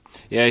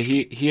 Yeah,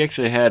 he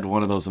actually had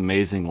one of those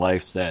amazing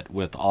lives that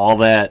with all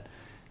that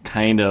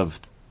kind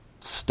of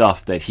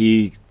stuff that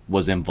he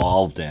was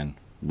involved in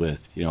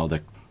with,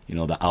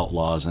 the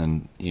outlaws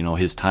and,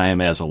 his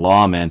time as a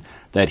lawman,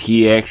 that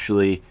he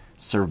actually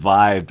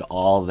survived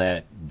all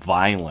that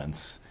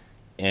violence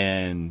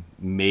and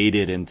made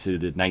it into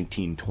the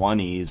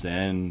 1920s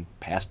and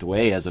passed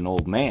away as an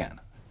old man.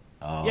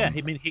 Yeah,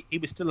 I mean, he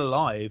was still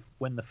alive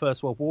when the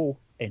First World War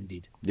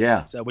ended.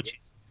 Yeah. So, which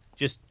is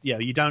just,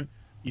 you don't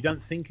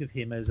think of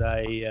him as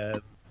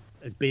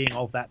as being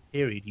of that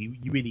period.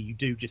 You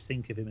do just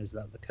think of him as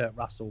the Kurt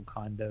Russell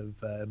kind of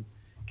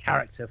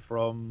character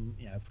from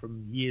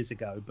years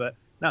ago. But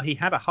no, he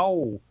had a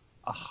whole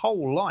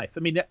life. I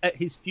mean, at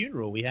his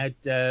funeral, we had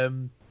there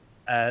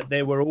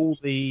were all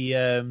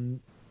the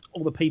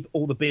people,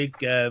 all the big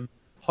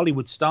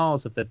Hollywood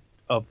stars of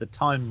the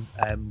time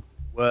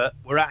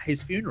were at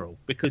his funeral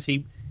because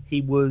he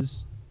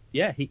was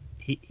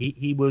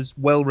he was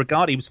well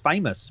regarded. He was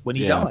famous when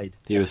he died.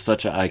 He was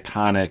such an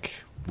iconic,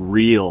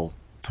 real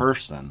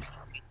person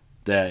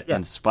that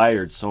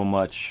inspired so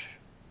much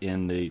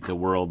in the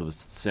world of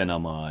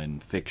cinema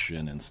and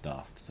fiction and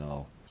stuff.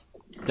 So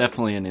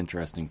definitely an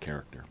interesting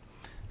character.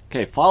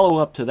 Okay, follow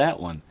up to that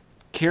one.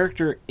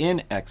 Character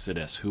in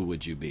Exodus, who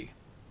would you be?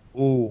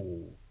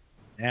 Oh,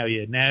 now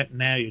you're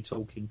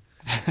talking.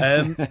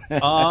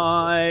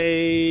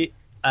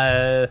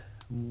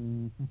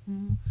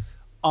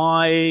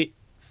 I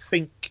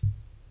think,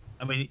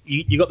 I mean,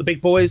 you got the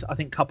big boys. I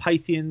think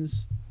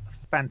Carpathian's a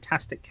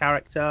fantastic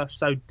character,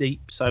 so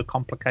deep, so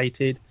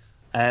complicated.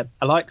 I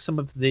like some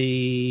of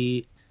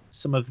the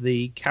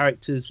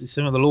characters,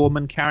 some of the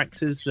lawman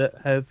characters that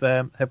have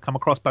come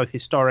across, both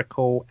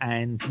historical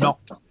and not.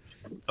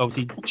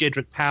 Obviously,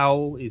 Jedrick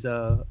Powell is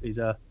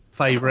a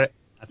favourite.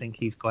 I think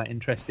he's quite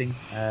interesting,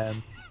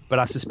 but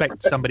I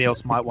suspect somebody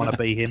else might want to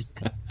be him.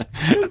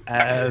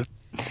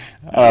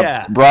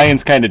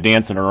 Brian's kind of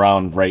dancing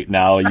around right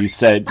now. You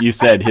said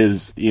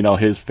his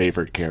his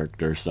favorite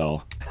character.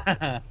 So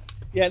I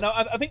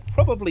think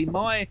probably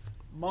my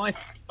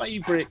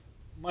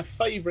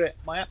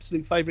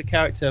absolute favorite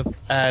character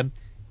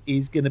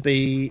is going to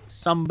be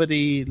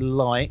somebody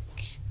like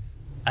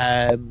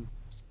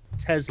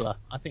Tesla.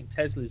 I think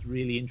Tesla is a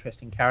really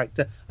interesting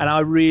character, and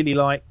I really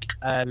like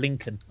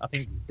Lincoln. I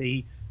think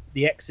the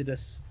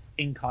Exodus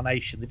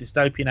incarnation, the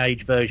dystopian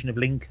age version of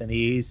Lincoln,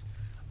 is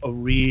a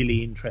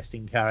really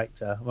interesting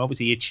character.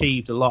 Obviously, he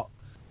achieved a lot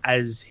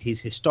as his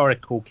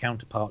historical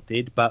counterpart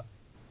did, but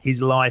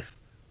his life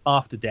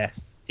after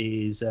death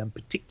is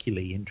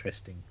particularly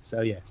interesting.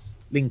 So yes,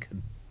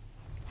 Lincoln.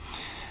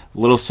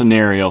 Little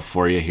scenario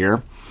for you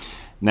here.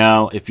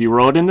 Now, if you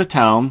rode into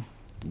town,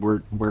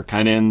 we're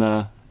kind of in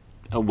a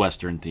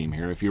Western theme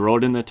here. If you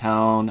rode into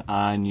town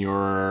on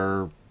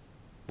your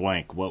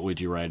blank, what would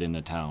you ride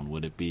into town?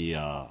 Would it be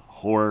a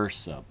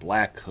horse, a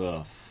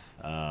Blackhoof,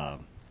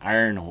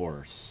 Iron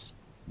Horse,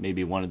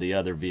 maybe one of the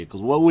other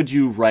vehicles? What would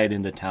you ride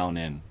into town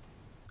in?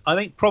 I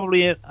think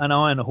probably an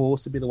Iron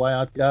Horse would be the way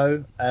I'd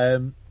go.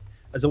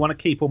 As I want to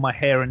keep all my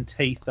hair and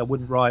teeth, I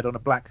wouldn't ride on a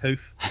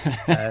Blackhoof,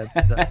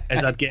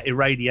 as I'd get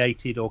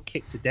irradiated or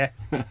kicked to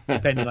death,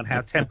 depending on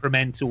how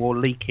temperamental or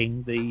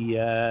leaking the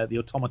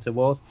automata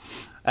was.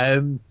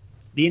 The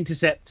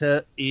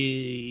Interceptor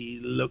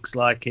looks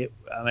like it.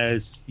 I mean,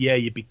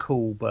 you'd be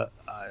cool, but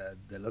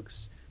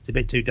it's a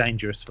bit too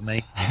dangerous for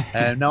me.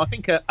 No, I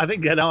think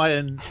an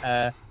Iron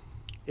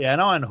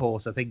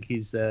Horse, I think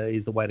is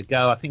the way to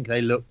go. I think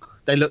they look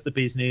the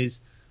business,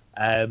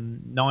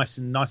 nice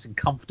and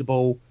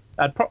comfortable.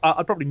 I'd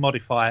probably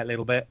modify it a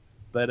little bit,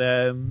 but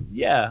I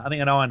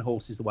think an Iron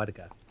Horse is the way to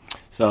go.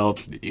 So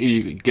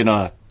you're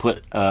gonna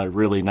put a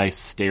really nice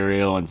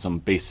stereo and some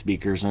bass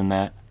speakers in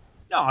that?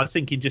 No, I was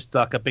thinking just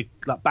like a big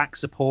back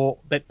support,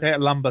 bit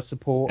of lumbar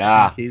support.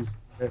 Ah. I think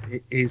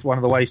is one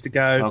of the ways to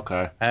go.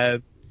 Okay.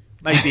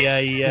 Maybe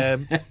a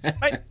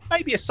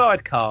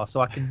sidecar,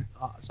 so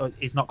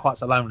it's not quite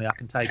so lonely. I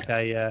can take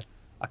a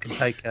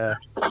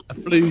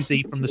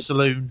floozy from the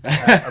saloon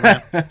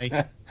around me.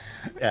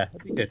 Yeah,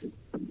 that'd be good.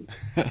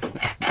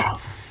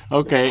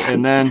 Okay,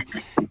 and then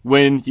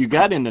when you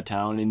got into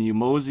town and you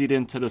moseyed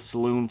into the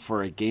saloon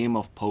for a game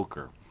of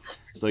poker,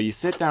 so you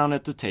sit down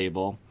at the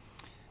table,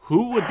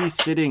 who would be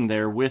sitting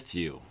there with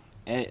you?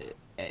 It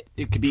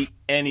could be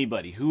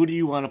anybody. Who do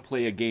you want to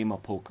play a game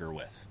of poker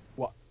with?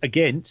 What,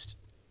 against?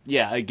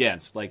 Yeah,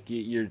 against. Like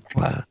you're.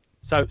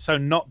 So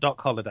not Doc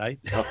Holliday.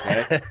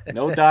 Okay,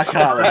 no Doc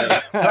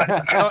Holliday.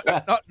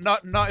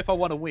 not if I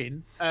want to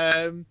win.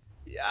 But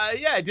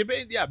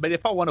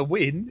if I want to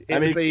win, it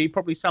would be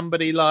probably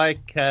somebody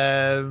like.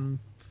 It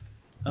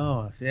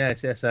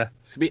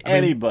could be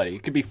anybody.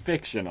 It could be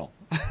fictional.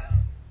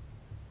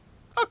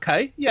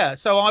 Okay, yeah.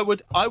 So I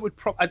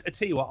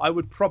tell you what, I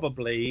would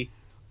play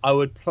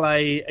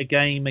a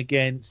game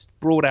against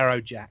Broad Arrow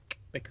Jack,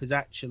 because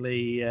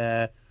actually,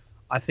 I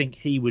think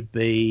he would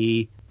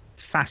be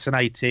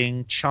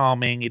fascinating,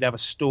 charming. He'd have a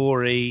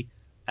story,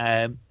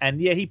 and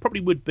yeah, he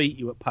probably would beat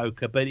you at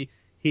poker, but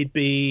he'd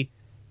be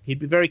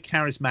very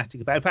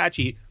charismatic about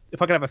it.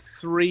 If I could have a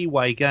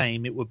three-way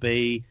game, it would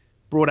be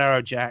Broad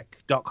Arrow Jack,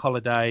 Doc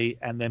Holliday,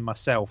 and then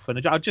myself.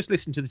 And I'd just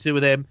listen to the two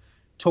of them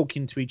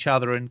talking to each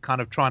other and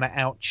kind of trying to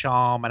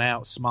out-charm and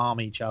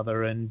out-smarm each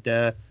other. And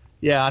I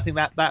think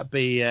that'd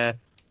be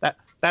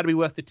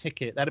worth the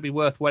ticket. That'd be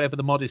worth whatever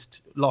the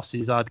modest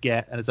losses I'd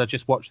get. And as I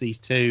just watch these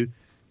two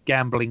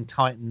gambling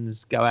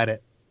titans go at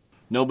it.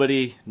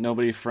 Nobody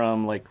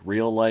from like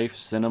real life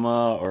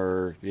cinema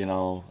or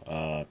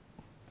I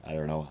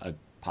don't know.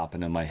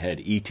 Popping in my head,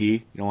 E.T.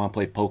 You don't want to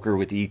play poker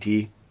with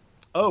E.T.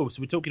 Oh,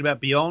 so we're talking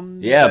about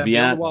Beyond?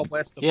 Beyond Wild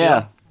West.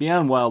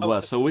 Beyond Wild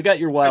West. So we got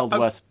your Wild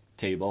West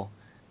table.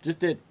 Just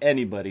did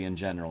anybody in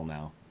general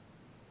now.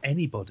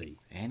 Anybody.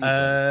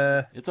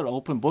 It's an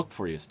open book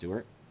for you,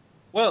 Stuart.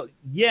 Well,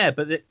 yeah,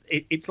 but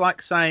it's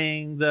like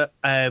saying that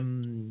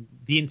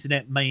the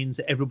internet means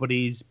that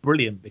everybody's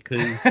brilliant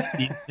because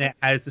the internet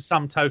has the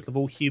sum total of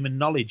all human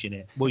knowledge in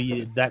it. Well,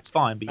 that's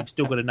fine, but you've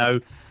still got to know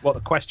what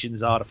the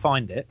questions are to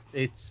find it.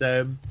 It's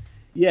So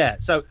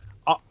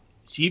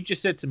you've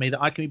just said to me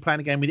that I can be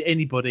playing a game with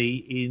anybody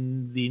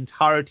in the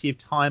entirety of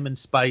time and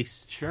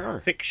space,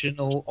 sure,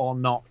 fictional or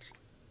not.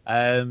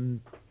 Now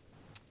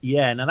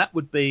that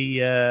would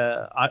be.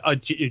 I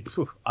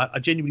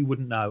genuinely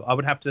wouldn't know.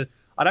 I'd have to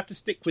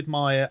stick with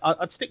my.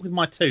 I'd stick with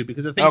my two,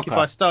 because I think if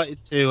I started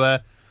to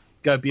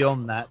go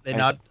beyond that,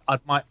 then I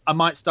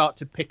might start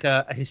to pick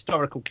a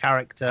historical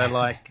character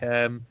like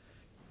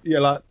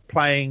like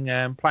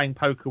playing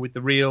poker with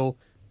the real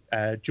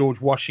George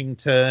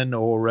Washington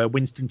or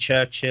Winston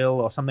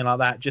Churchill or something like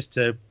that.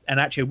 And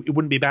actually, it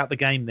wouldn't be about the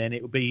game then.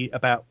 It would be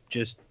about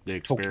just the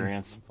experience,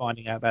 talking to them,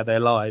 finding out about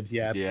their lives.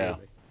 Yeah, absolutely. Yeah.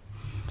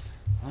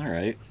 All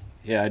right.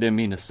 Yeah, I didn't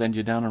mean to send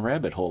you down a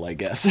rabbit hole, I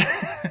guess.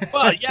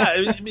 Well, yeah,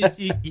 it means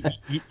you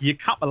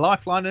cut my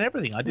lifeline and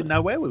everything. I didn't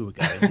know where we were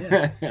going.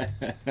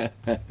 Yeah.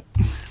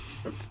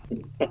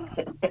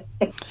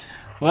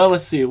 Well,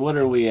 let's see. What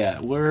are we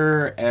at?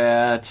 We're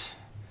at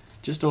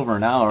just over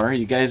an hour.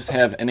 You guys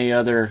have any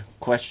other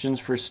questions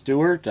for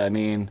Stuart? I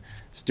mean,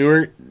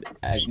 Stuart,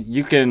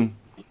 you can,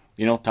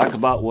 talk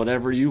about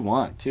whatever you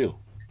want, too.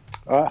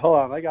 Hold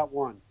on. I got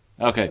one.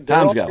 Okay,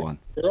 Tom's got one.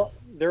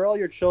 They're all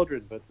your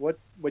children, but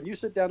when you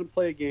sit down and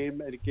play a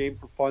game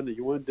for fun that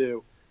you want to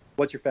do,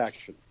 what's your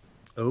faction?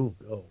 Oh,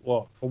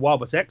 what for Wild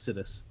West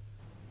Exodus?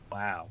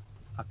 Wow.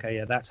 Okay,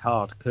 yeah, that's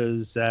hard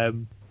because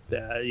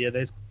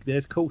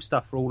there's cool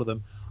stuff for all of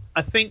them.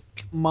 I think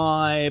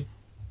my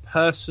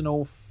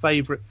personal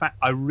favorite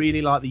I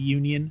really like the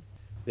Union.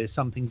 There's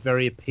something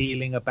very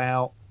appealing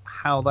about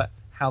how they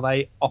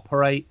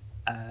operate.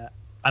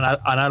 And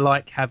I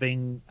like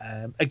having,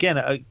 again,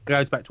 it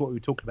goes back to what we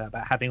were talking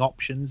about having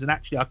options. And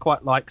actually, I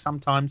quite like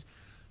sometimes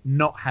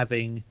not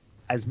having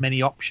as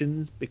many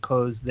options,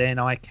 because then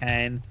I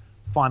can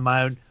find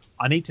my own.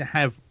 I need to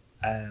have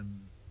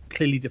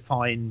clearly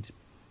defined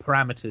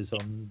parameters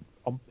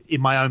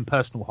in my own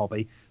personal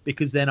hobby,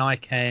 because then I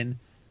can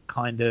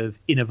kind of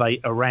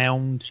innovate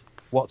around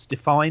what's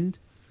defined.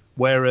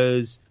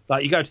 Whereas,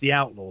 like, you go to the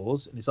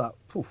Outlaws and it's like,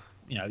 poof,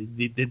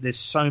 there's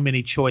so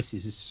many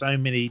choices, there's so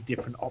many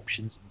different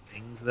options and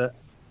things that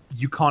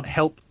you can't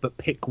help but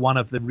pick one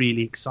of the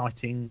really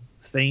exciting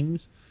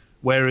themes.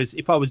 Whereas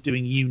if I was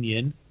doing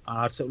Union,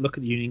 I'd sort of look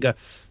at the Union and go,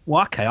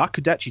 well, okay, I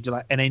could actually do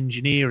like an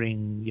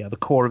engineering, the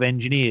Corps of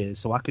Engineers.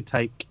 So I could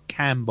take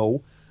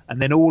Campbell, and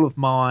then all of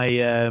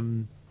my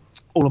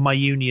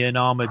Union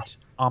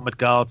armored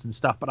guards and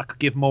stuff, but I could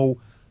give them all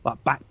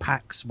like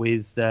backpacks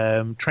with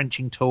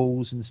trenching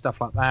tools and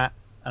stuff like that,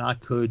 and I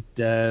could.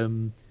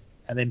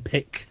 And then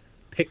pick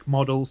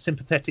models,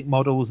 sympathetic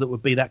models that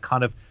would be that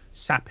kind of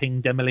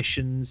sapping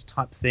demolitions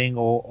type thing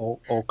or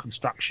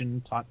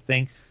construction type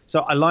thing.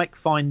 So I like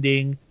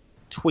finding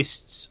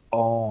twists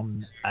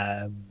on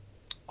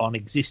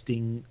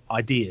existing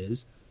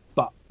ideas,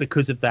 but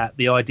because of that,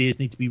 the ideas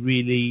need to be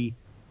really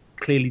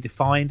clearly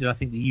defined. And I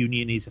think the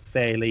Union is a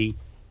fairly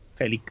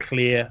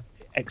clear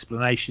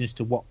explanation as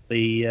to what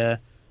the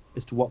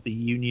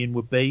Union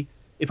would be.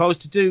 If I was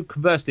to do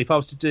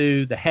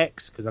the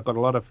Hex, because I've got a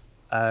lot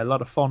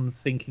of fond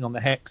thinking on the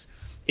Hex,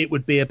 it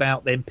would be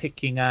about them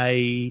picking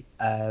I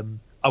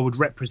would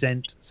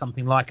represent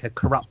something like a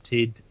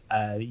corrupted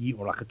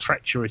or like a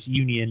treacherous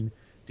Union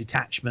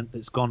detachment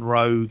that's gone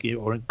rogue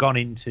or gone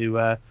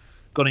into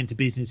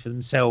business for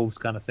themselves,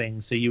 kind of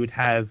thing. So you would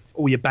have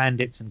all your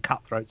bandits and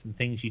cutthroats and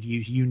things. You'd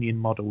use Union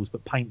models,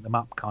 but paint them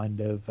up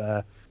kind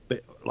of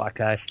bit like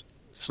a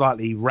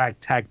slightly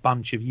ragtag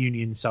bunch of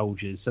Union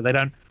soldiers. So they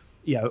don't,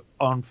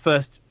 on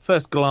first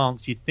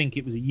glance, you'd think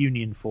it was a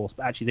Union force,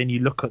 but actually then you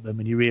look at them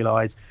and you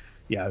realise,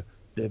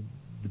 the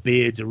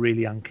beards are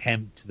really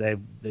unkempt. The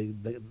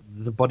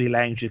body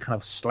language is kind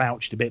of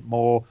slouched a bit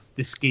more.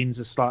 The skins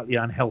are slightly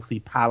unhealthy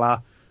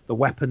pallor. The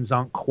weapons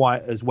aren't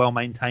quite as well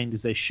maintained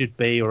as they should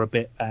be, or a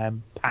bit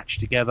patched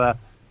together,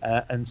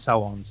 and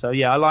so on. So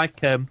yeah, I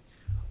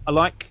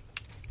like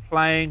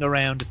playing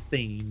around a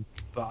theme,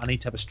 but I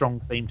need to have a strong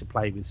theme to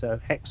play with. So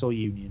Hex or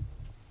Union.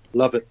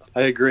 Love it.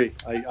 I agree.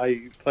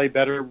 I play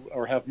better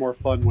or have more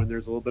fun when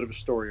there's a little bit of a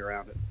story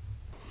around it.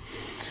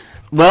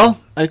 Well,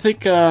 I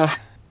think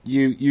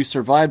you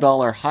survived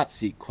all our hot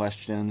seat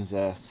questions,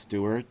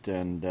 Stuart,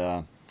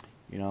 and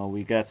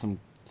we got some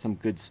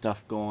good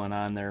stuff going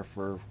on there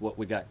for what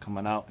we got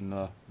coming out in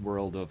the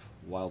world of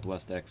Wild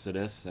West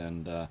Exodus.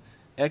 And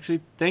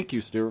actually, thank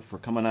you, Stuart, for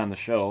coming on the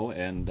show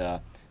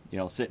and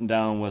sitting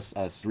down with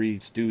us three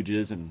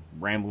stooges and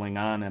rambling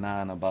on and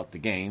on about the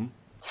game.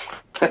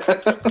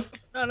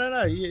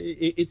 No.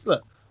 It's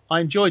look, I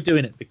enjoy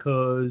doing it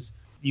because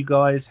you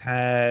guys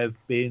have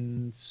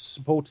been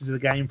supporters of the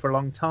game for a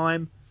long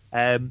time.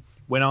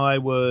 When I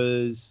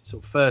was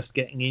sort of first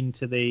getting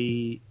into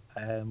the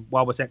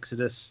Wild West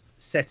Exodus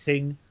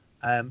setting,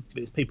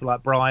 people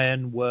like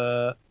Brian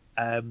were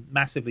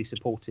massively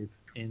supportive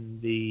in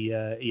the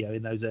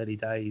in those early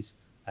days.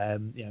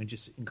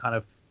 Just in kind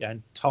of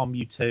and Tom,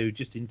 you too,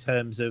 just in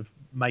terms of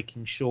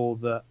making sure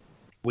that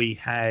we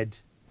had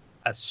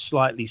a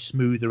slightly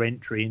smoother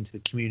entry into the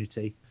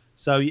community.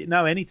 So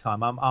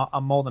anytime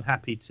I'm more than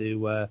happy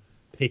to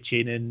pitch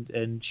in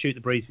and shoot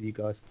the breeze with you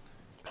guys.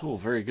 Cool,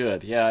 very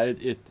good. Yeah,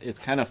 it's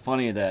kind of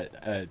funny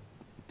that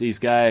these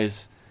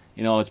guys,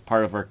 as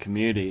part of our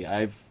community,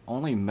 I've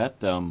only met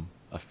them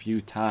a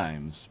few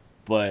times,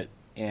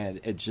 and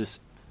it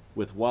just,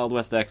 with Wild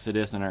West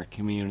Exodus and our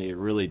community, it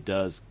really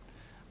does,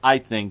 I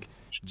think,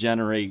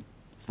 generate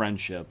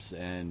friendships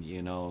and,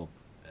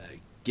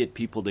 get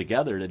people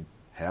together to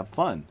have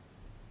fun.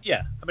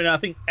 Yeah, I mean, I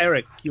think,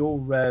 Eric,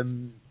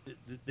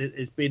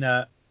 there's been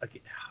a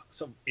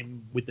sort of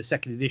with the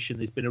second edition,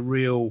 there's been a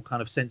real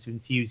kind of sense of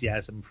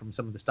enthusiasm from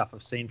some of the stuff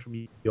I've seen from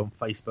you on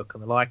Facebook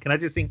and the like, and I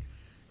just think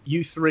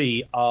you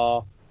three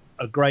are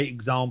a great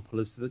example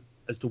as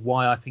to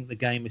why I think the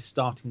game is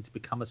starting to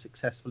become as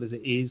successful as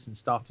it is and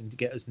starting to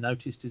get as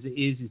noticed as it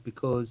is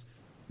because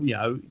you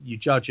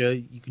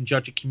can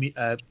judge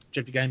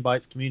a game by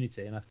its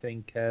community, and I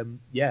think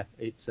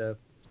it's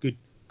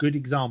good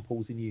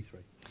examples in you three.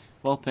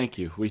 Well, thank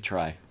you. We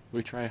try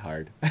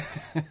hard.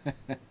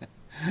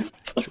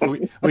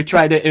 we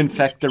try to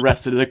infect the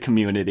rest of the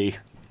community,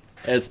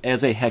 as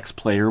a Hex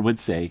player would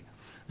say.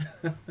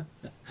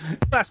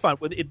 That's fine.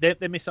 Well,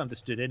 they're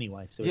misunderstood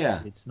anyway, so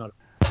it's not.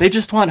 They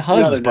just want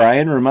hugs,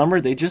 Brian.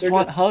 Remember, they just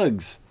want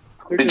hugs.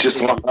 They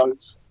just want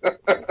hugs.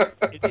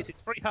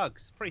 It's free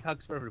hugs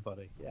for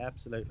everybody. Yeah,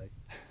 absolutely.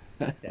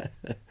 Yeah.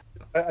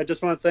 I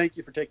just want to thank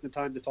you for taking the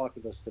time to talk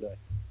with us today.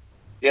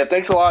 Yeah,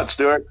 thanks a lot,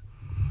 Stuart.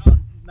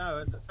 No,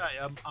 as I say,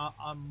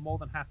 I'm more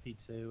than happy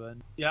to,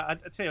 and I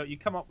tell you what, you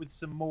come up with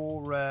some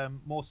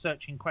more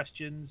searching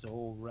questions,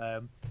 or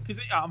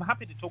because I'm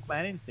happy to talk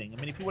about anything. I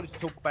mean, if you wanted to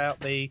talk about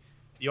the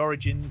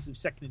origins of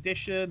second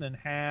edition and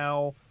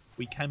how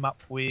we came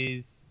up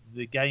with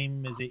the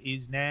game as it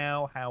is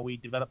now, how we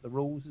developed the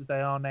rules as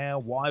they are now,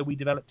 why we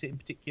developed it in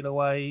particular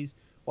ways,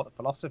 what the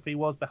philosophy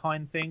was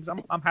behind things,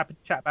 I'm happy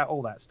to chat about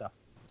all that stuff.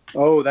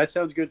 Oh, that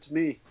sounds good to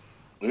me.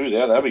 Ooh,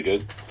 yeah, that'd be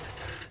good.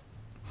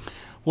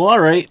 Well,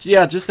 all right.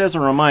 Yeah, just as a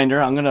reminder,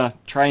 I'm going to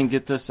try and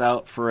get this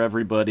out for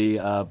everybody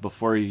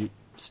before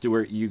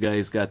Stuart, you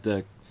guys got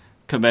the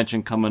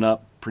convention coming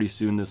up pretty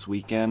soon this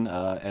weekend.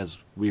 As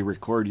we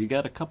record, you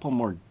got a couple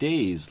more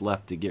days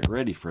left to get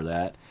ready for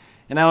that.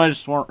 And I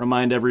just want to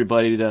remind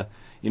everybody to,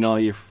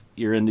 if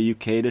you're in the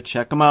UK, to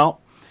check them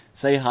out.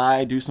 Say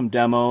hi, do some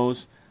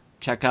demos,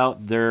 check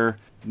out their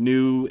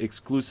new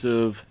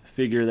exclusive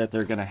figure that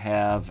they're going to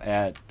have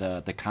at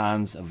the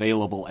cons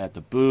available at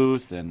the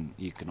booth, and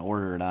you can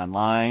order it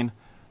online.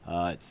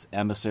 It's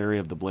Emissary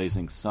of the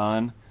Blazing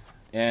Sun.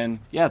 And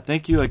yeah,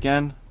 thank you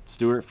again,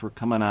 Stuart, for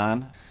coming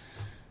on.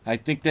 I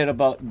think that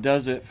about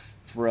does it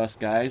for us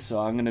guys, so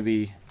I'm going to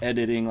be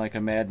editing like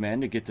a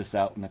madman to get this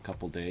out in a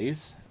couple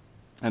days,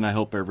 and I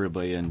hope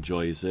everybody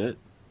enjoys it.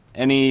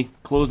 Any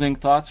closing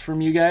thoughts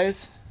from you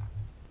guys?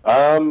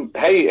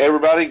 Hey,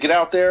 everybody, get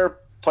out there,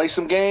 play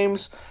some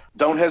games.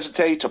 Don't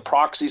hesitate to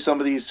proxy some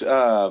of these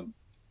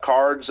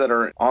cards that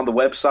are on the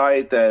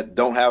website that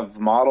don't have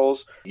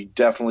models. You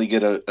definitely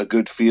get a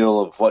good feel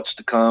of what's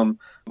to come.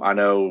 I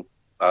know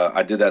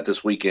I did that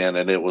this weekend,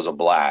 and it was a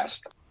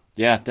blast.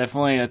 Yeah,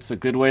 definitely. It's a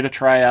good way to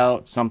try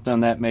out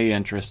something that may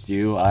interest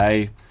you.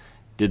 I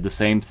did the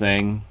same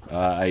thing.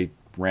 I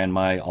ran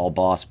my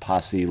all-boss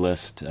posse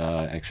list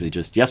actually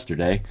just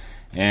yesterday,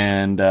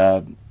 and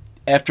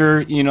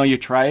after you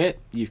try it,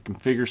 you can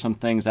figure some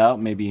things out.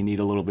 Maybe you need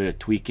a little bit of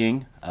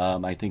tweaking.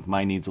 I think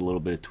mine needs a little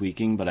bit of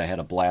tweaking, but I had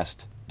a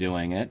blast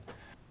doing it.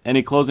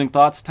 Any closing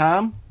thoughts,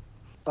 Tom?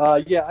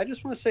 Yeah, I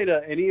just want to say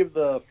to any of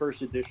the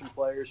first edition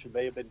players who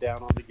may have been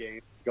down on the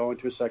game, go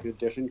into a second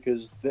edition,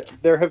 because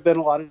there have been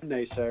a lot of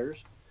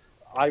naysayers.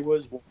 I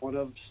was one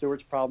of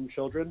Stuart's problem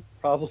children,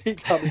 probably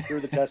coming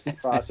through the testing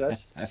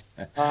process.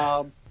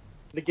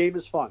 The game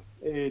is fun.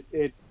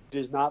 It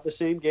is not the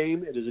same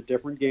game. It is a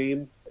different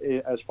game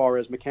as far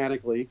as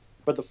mechanically,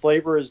 but the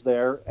flavor is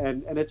there,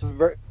 and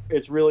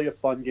it's really a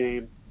fun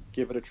game.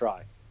 Give it a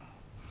try.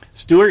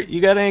 Stuart,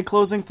 you got any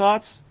closing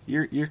thoughts?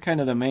 You're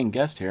kind of the main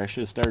guest here. I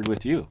should have started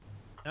with you.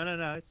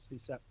 No.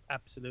 It's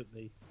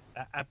absolutely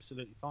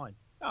fine.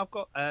 I've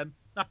got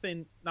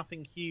nothing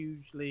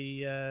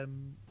hugely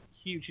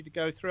to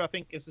go through. I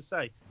think, as I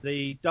say,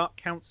 the Dark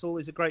Council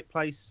is a great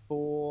place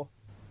for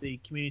the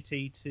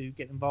community to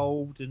get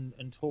involved and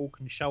talk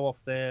and show off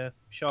their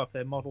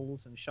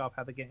models and show off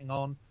how they're getting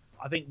on.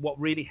 I think what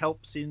really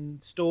helps in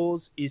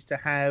stores is to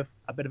have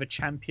a bit of a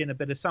champion, a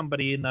bit of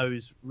somebody in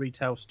those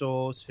retail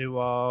stores who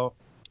are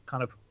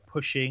kind of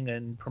pushing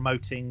and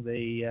promoting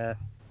the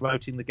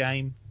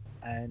game.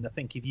 And I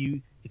think if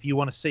you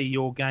want to see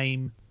your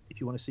game,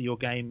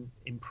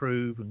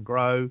 improve and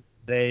grow,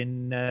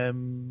 then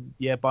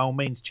by all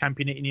means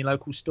champion it in your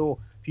local store.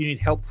 If you need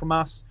help from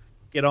us,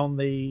 get on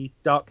the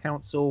Dark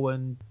Council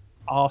and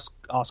ask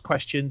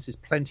questions. There's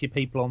plenty of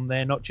people on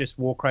there, not just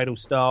War Cradle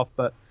staff,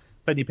 but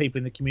plenty of people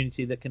in the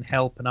community that can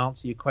help and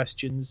answer your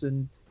questions.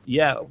 And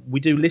we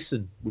do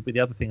listen, would be the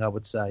other thing I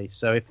would say.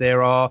 So if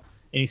there are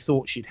any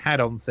thoughts you'd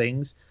had on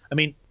things,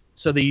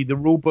 so the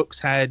rule books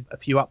had a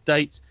few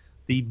updates.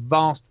 The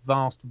vast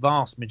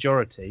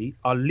majority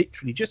are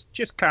literally just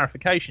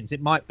clarifications.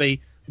 It might be,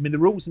 the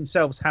rules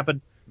themselves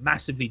haven't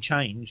massively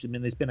changed.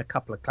 There's been a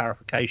couple of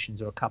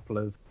clarifications, or a couple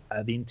of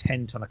the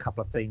intent on a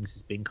couple of things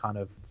has been kind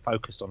of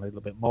focused on a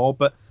little bit more.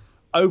 But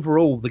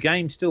overall, the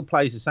game still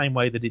plays the same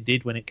way that it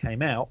did when it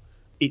came out.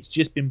 It's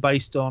just been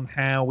based on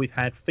how we've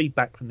had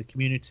feedback from the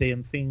community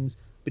and things,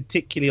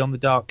 particularly on the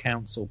Dark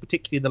Council,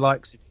 particularly the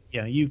likes of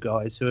you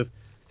guys who have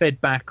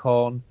fed back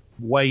on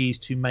ways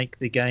to make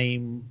the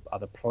game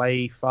either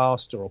play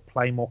faster or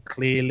play more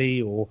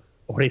clearly, or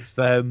if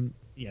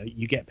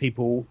you get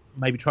people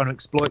maybe trying to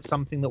exploit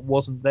something that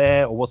wasn't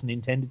there or wasn't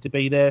intended to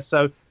be there.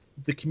 So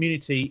the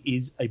community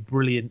is a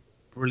brilliant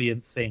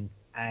thing,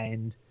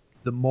 and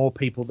the more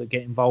people that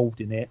get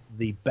involved in it,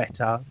 the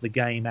better the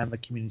game and the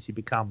community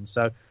becomes.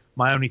 So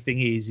my only thing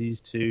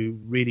is to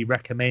really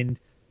recommend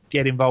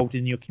get involved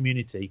in your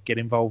community, get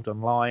involved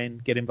online,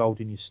 get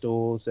involved in your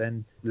stores,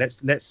 and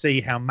let's see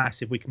how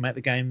massive we can make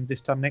the game this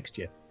time next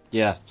year.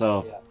 Yeah,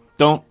 so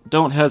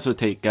don't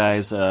hesitate,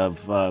 guys, of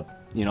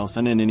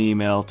sending an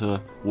email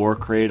to War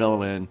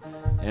Cradle and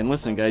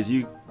listen, guys,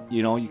 you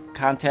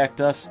contact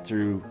us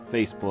through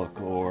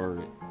Facebook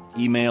or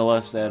email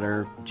us at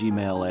our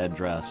Gmail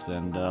address,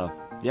 and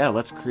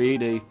let's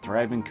create a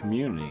thriving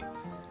community.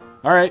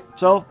 All right,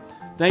 so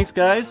thanks,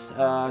 guys.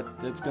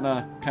 That's going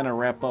to kind of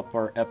wrap up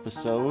our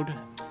episode.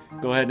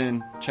 Go ahead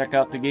and check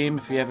out the game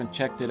if you haven't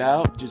checked it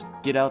out. Just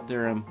get out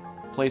there and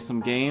play some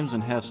games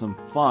and have some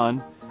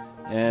fun.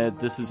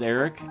 This is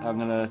Eric. I'm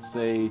going to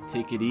say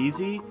take it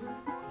easy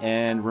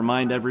and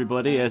remind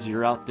everybody as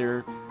you're out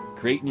there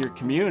creating your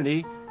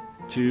community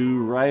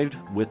to ride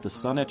with the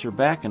sun at your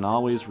back and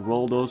always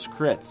roll those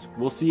crits.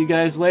 We'll see you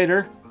guys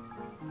later.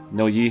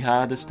 No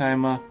yeehaw this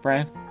time,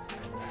 Brian?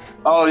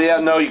 Oh, yeah,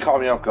 no, you caught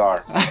me off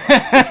guard.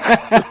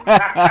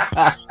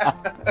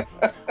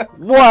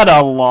 What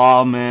a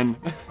lawman.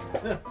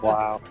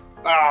 Wow.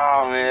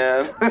 Oh,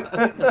 man.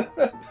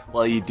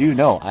 Well, you do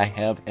know I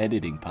have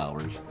editing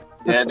powers.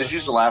 Yeah, just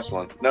use the last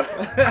one. No.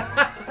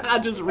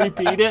 I'll just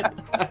repeat it.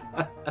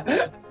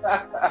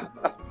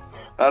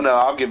 Oh, no,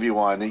 I'll give you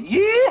one.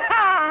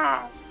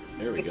 Yeah!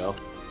 There we go.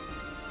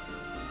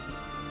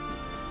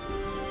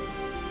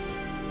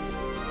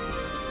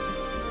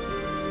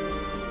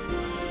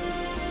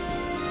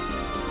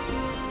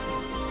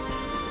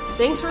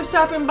 Thanks for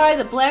stopping by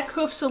the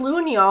Blackhoof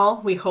Saloon, y'all.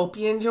 We hope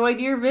you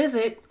enjoyed your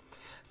visit.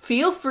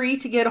 Feel free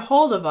to get a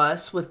hold of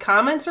us with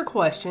comments or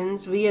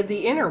questions via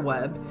the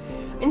interweb,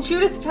 and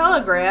shoot us a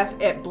telegraph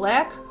at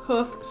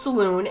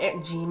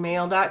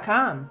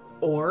blackhoofsaloon@gmail.com,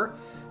 or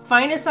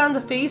find us on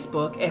the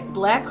Facebook at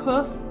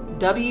Blackhoof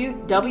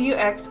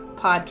WWX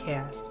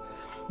Podcast.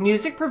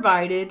 Music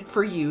provided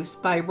for use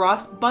by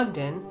Ross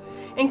Bugden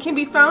and can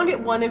be found at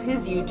one of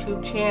his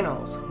YouTube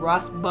channels,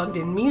 Ross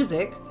Bugden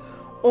Music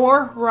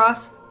or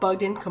Ross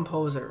Bugden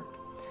Composer.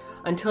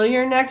 Until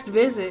your next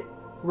visit,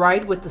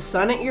 ride with the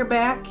sun at your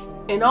back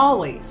and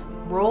always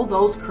roll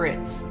those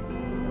crits.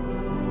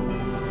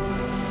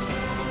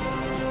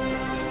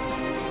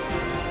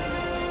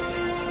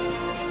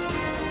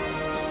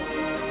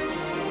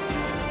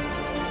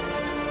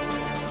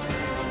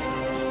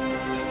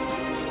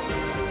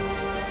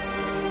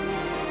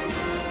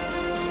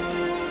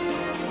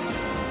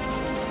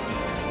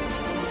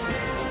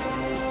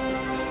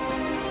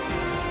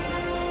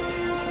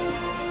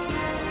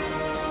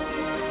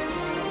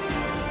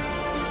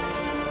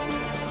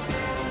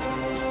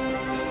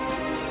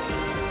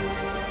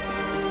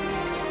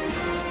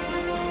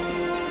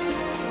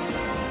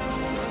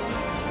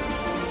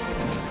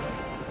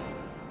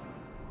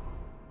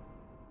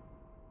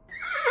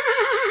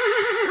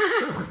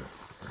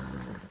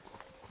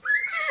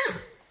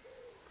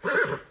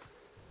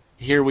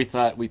 Here we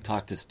thought we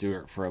talked to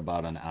Stuart for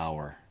about an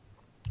hour.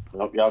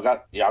 Nope, y'all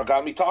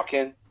got me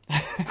talking.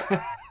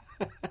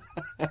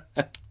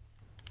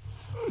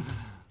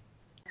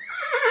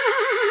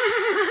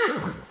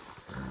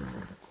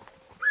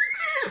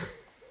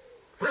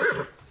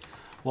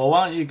 Well,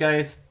 why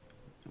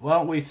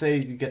don't we say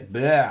you get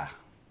bleh?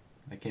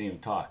 I can't even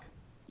talk.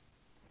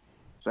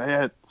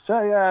 Say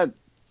it.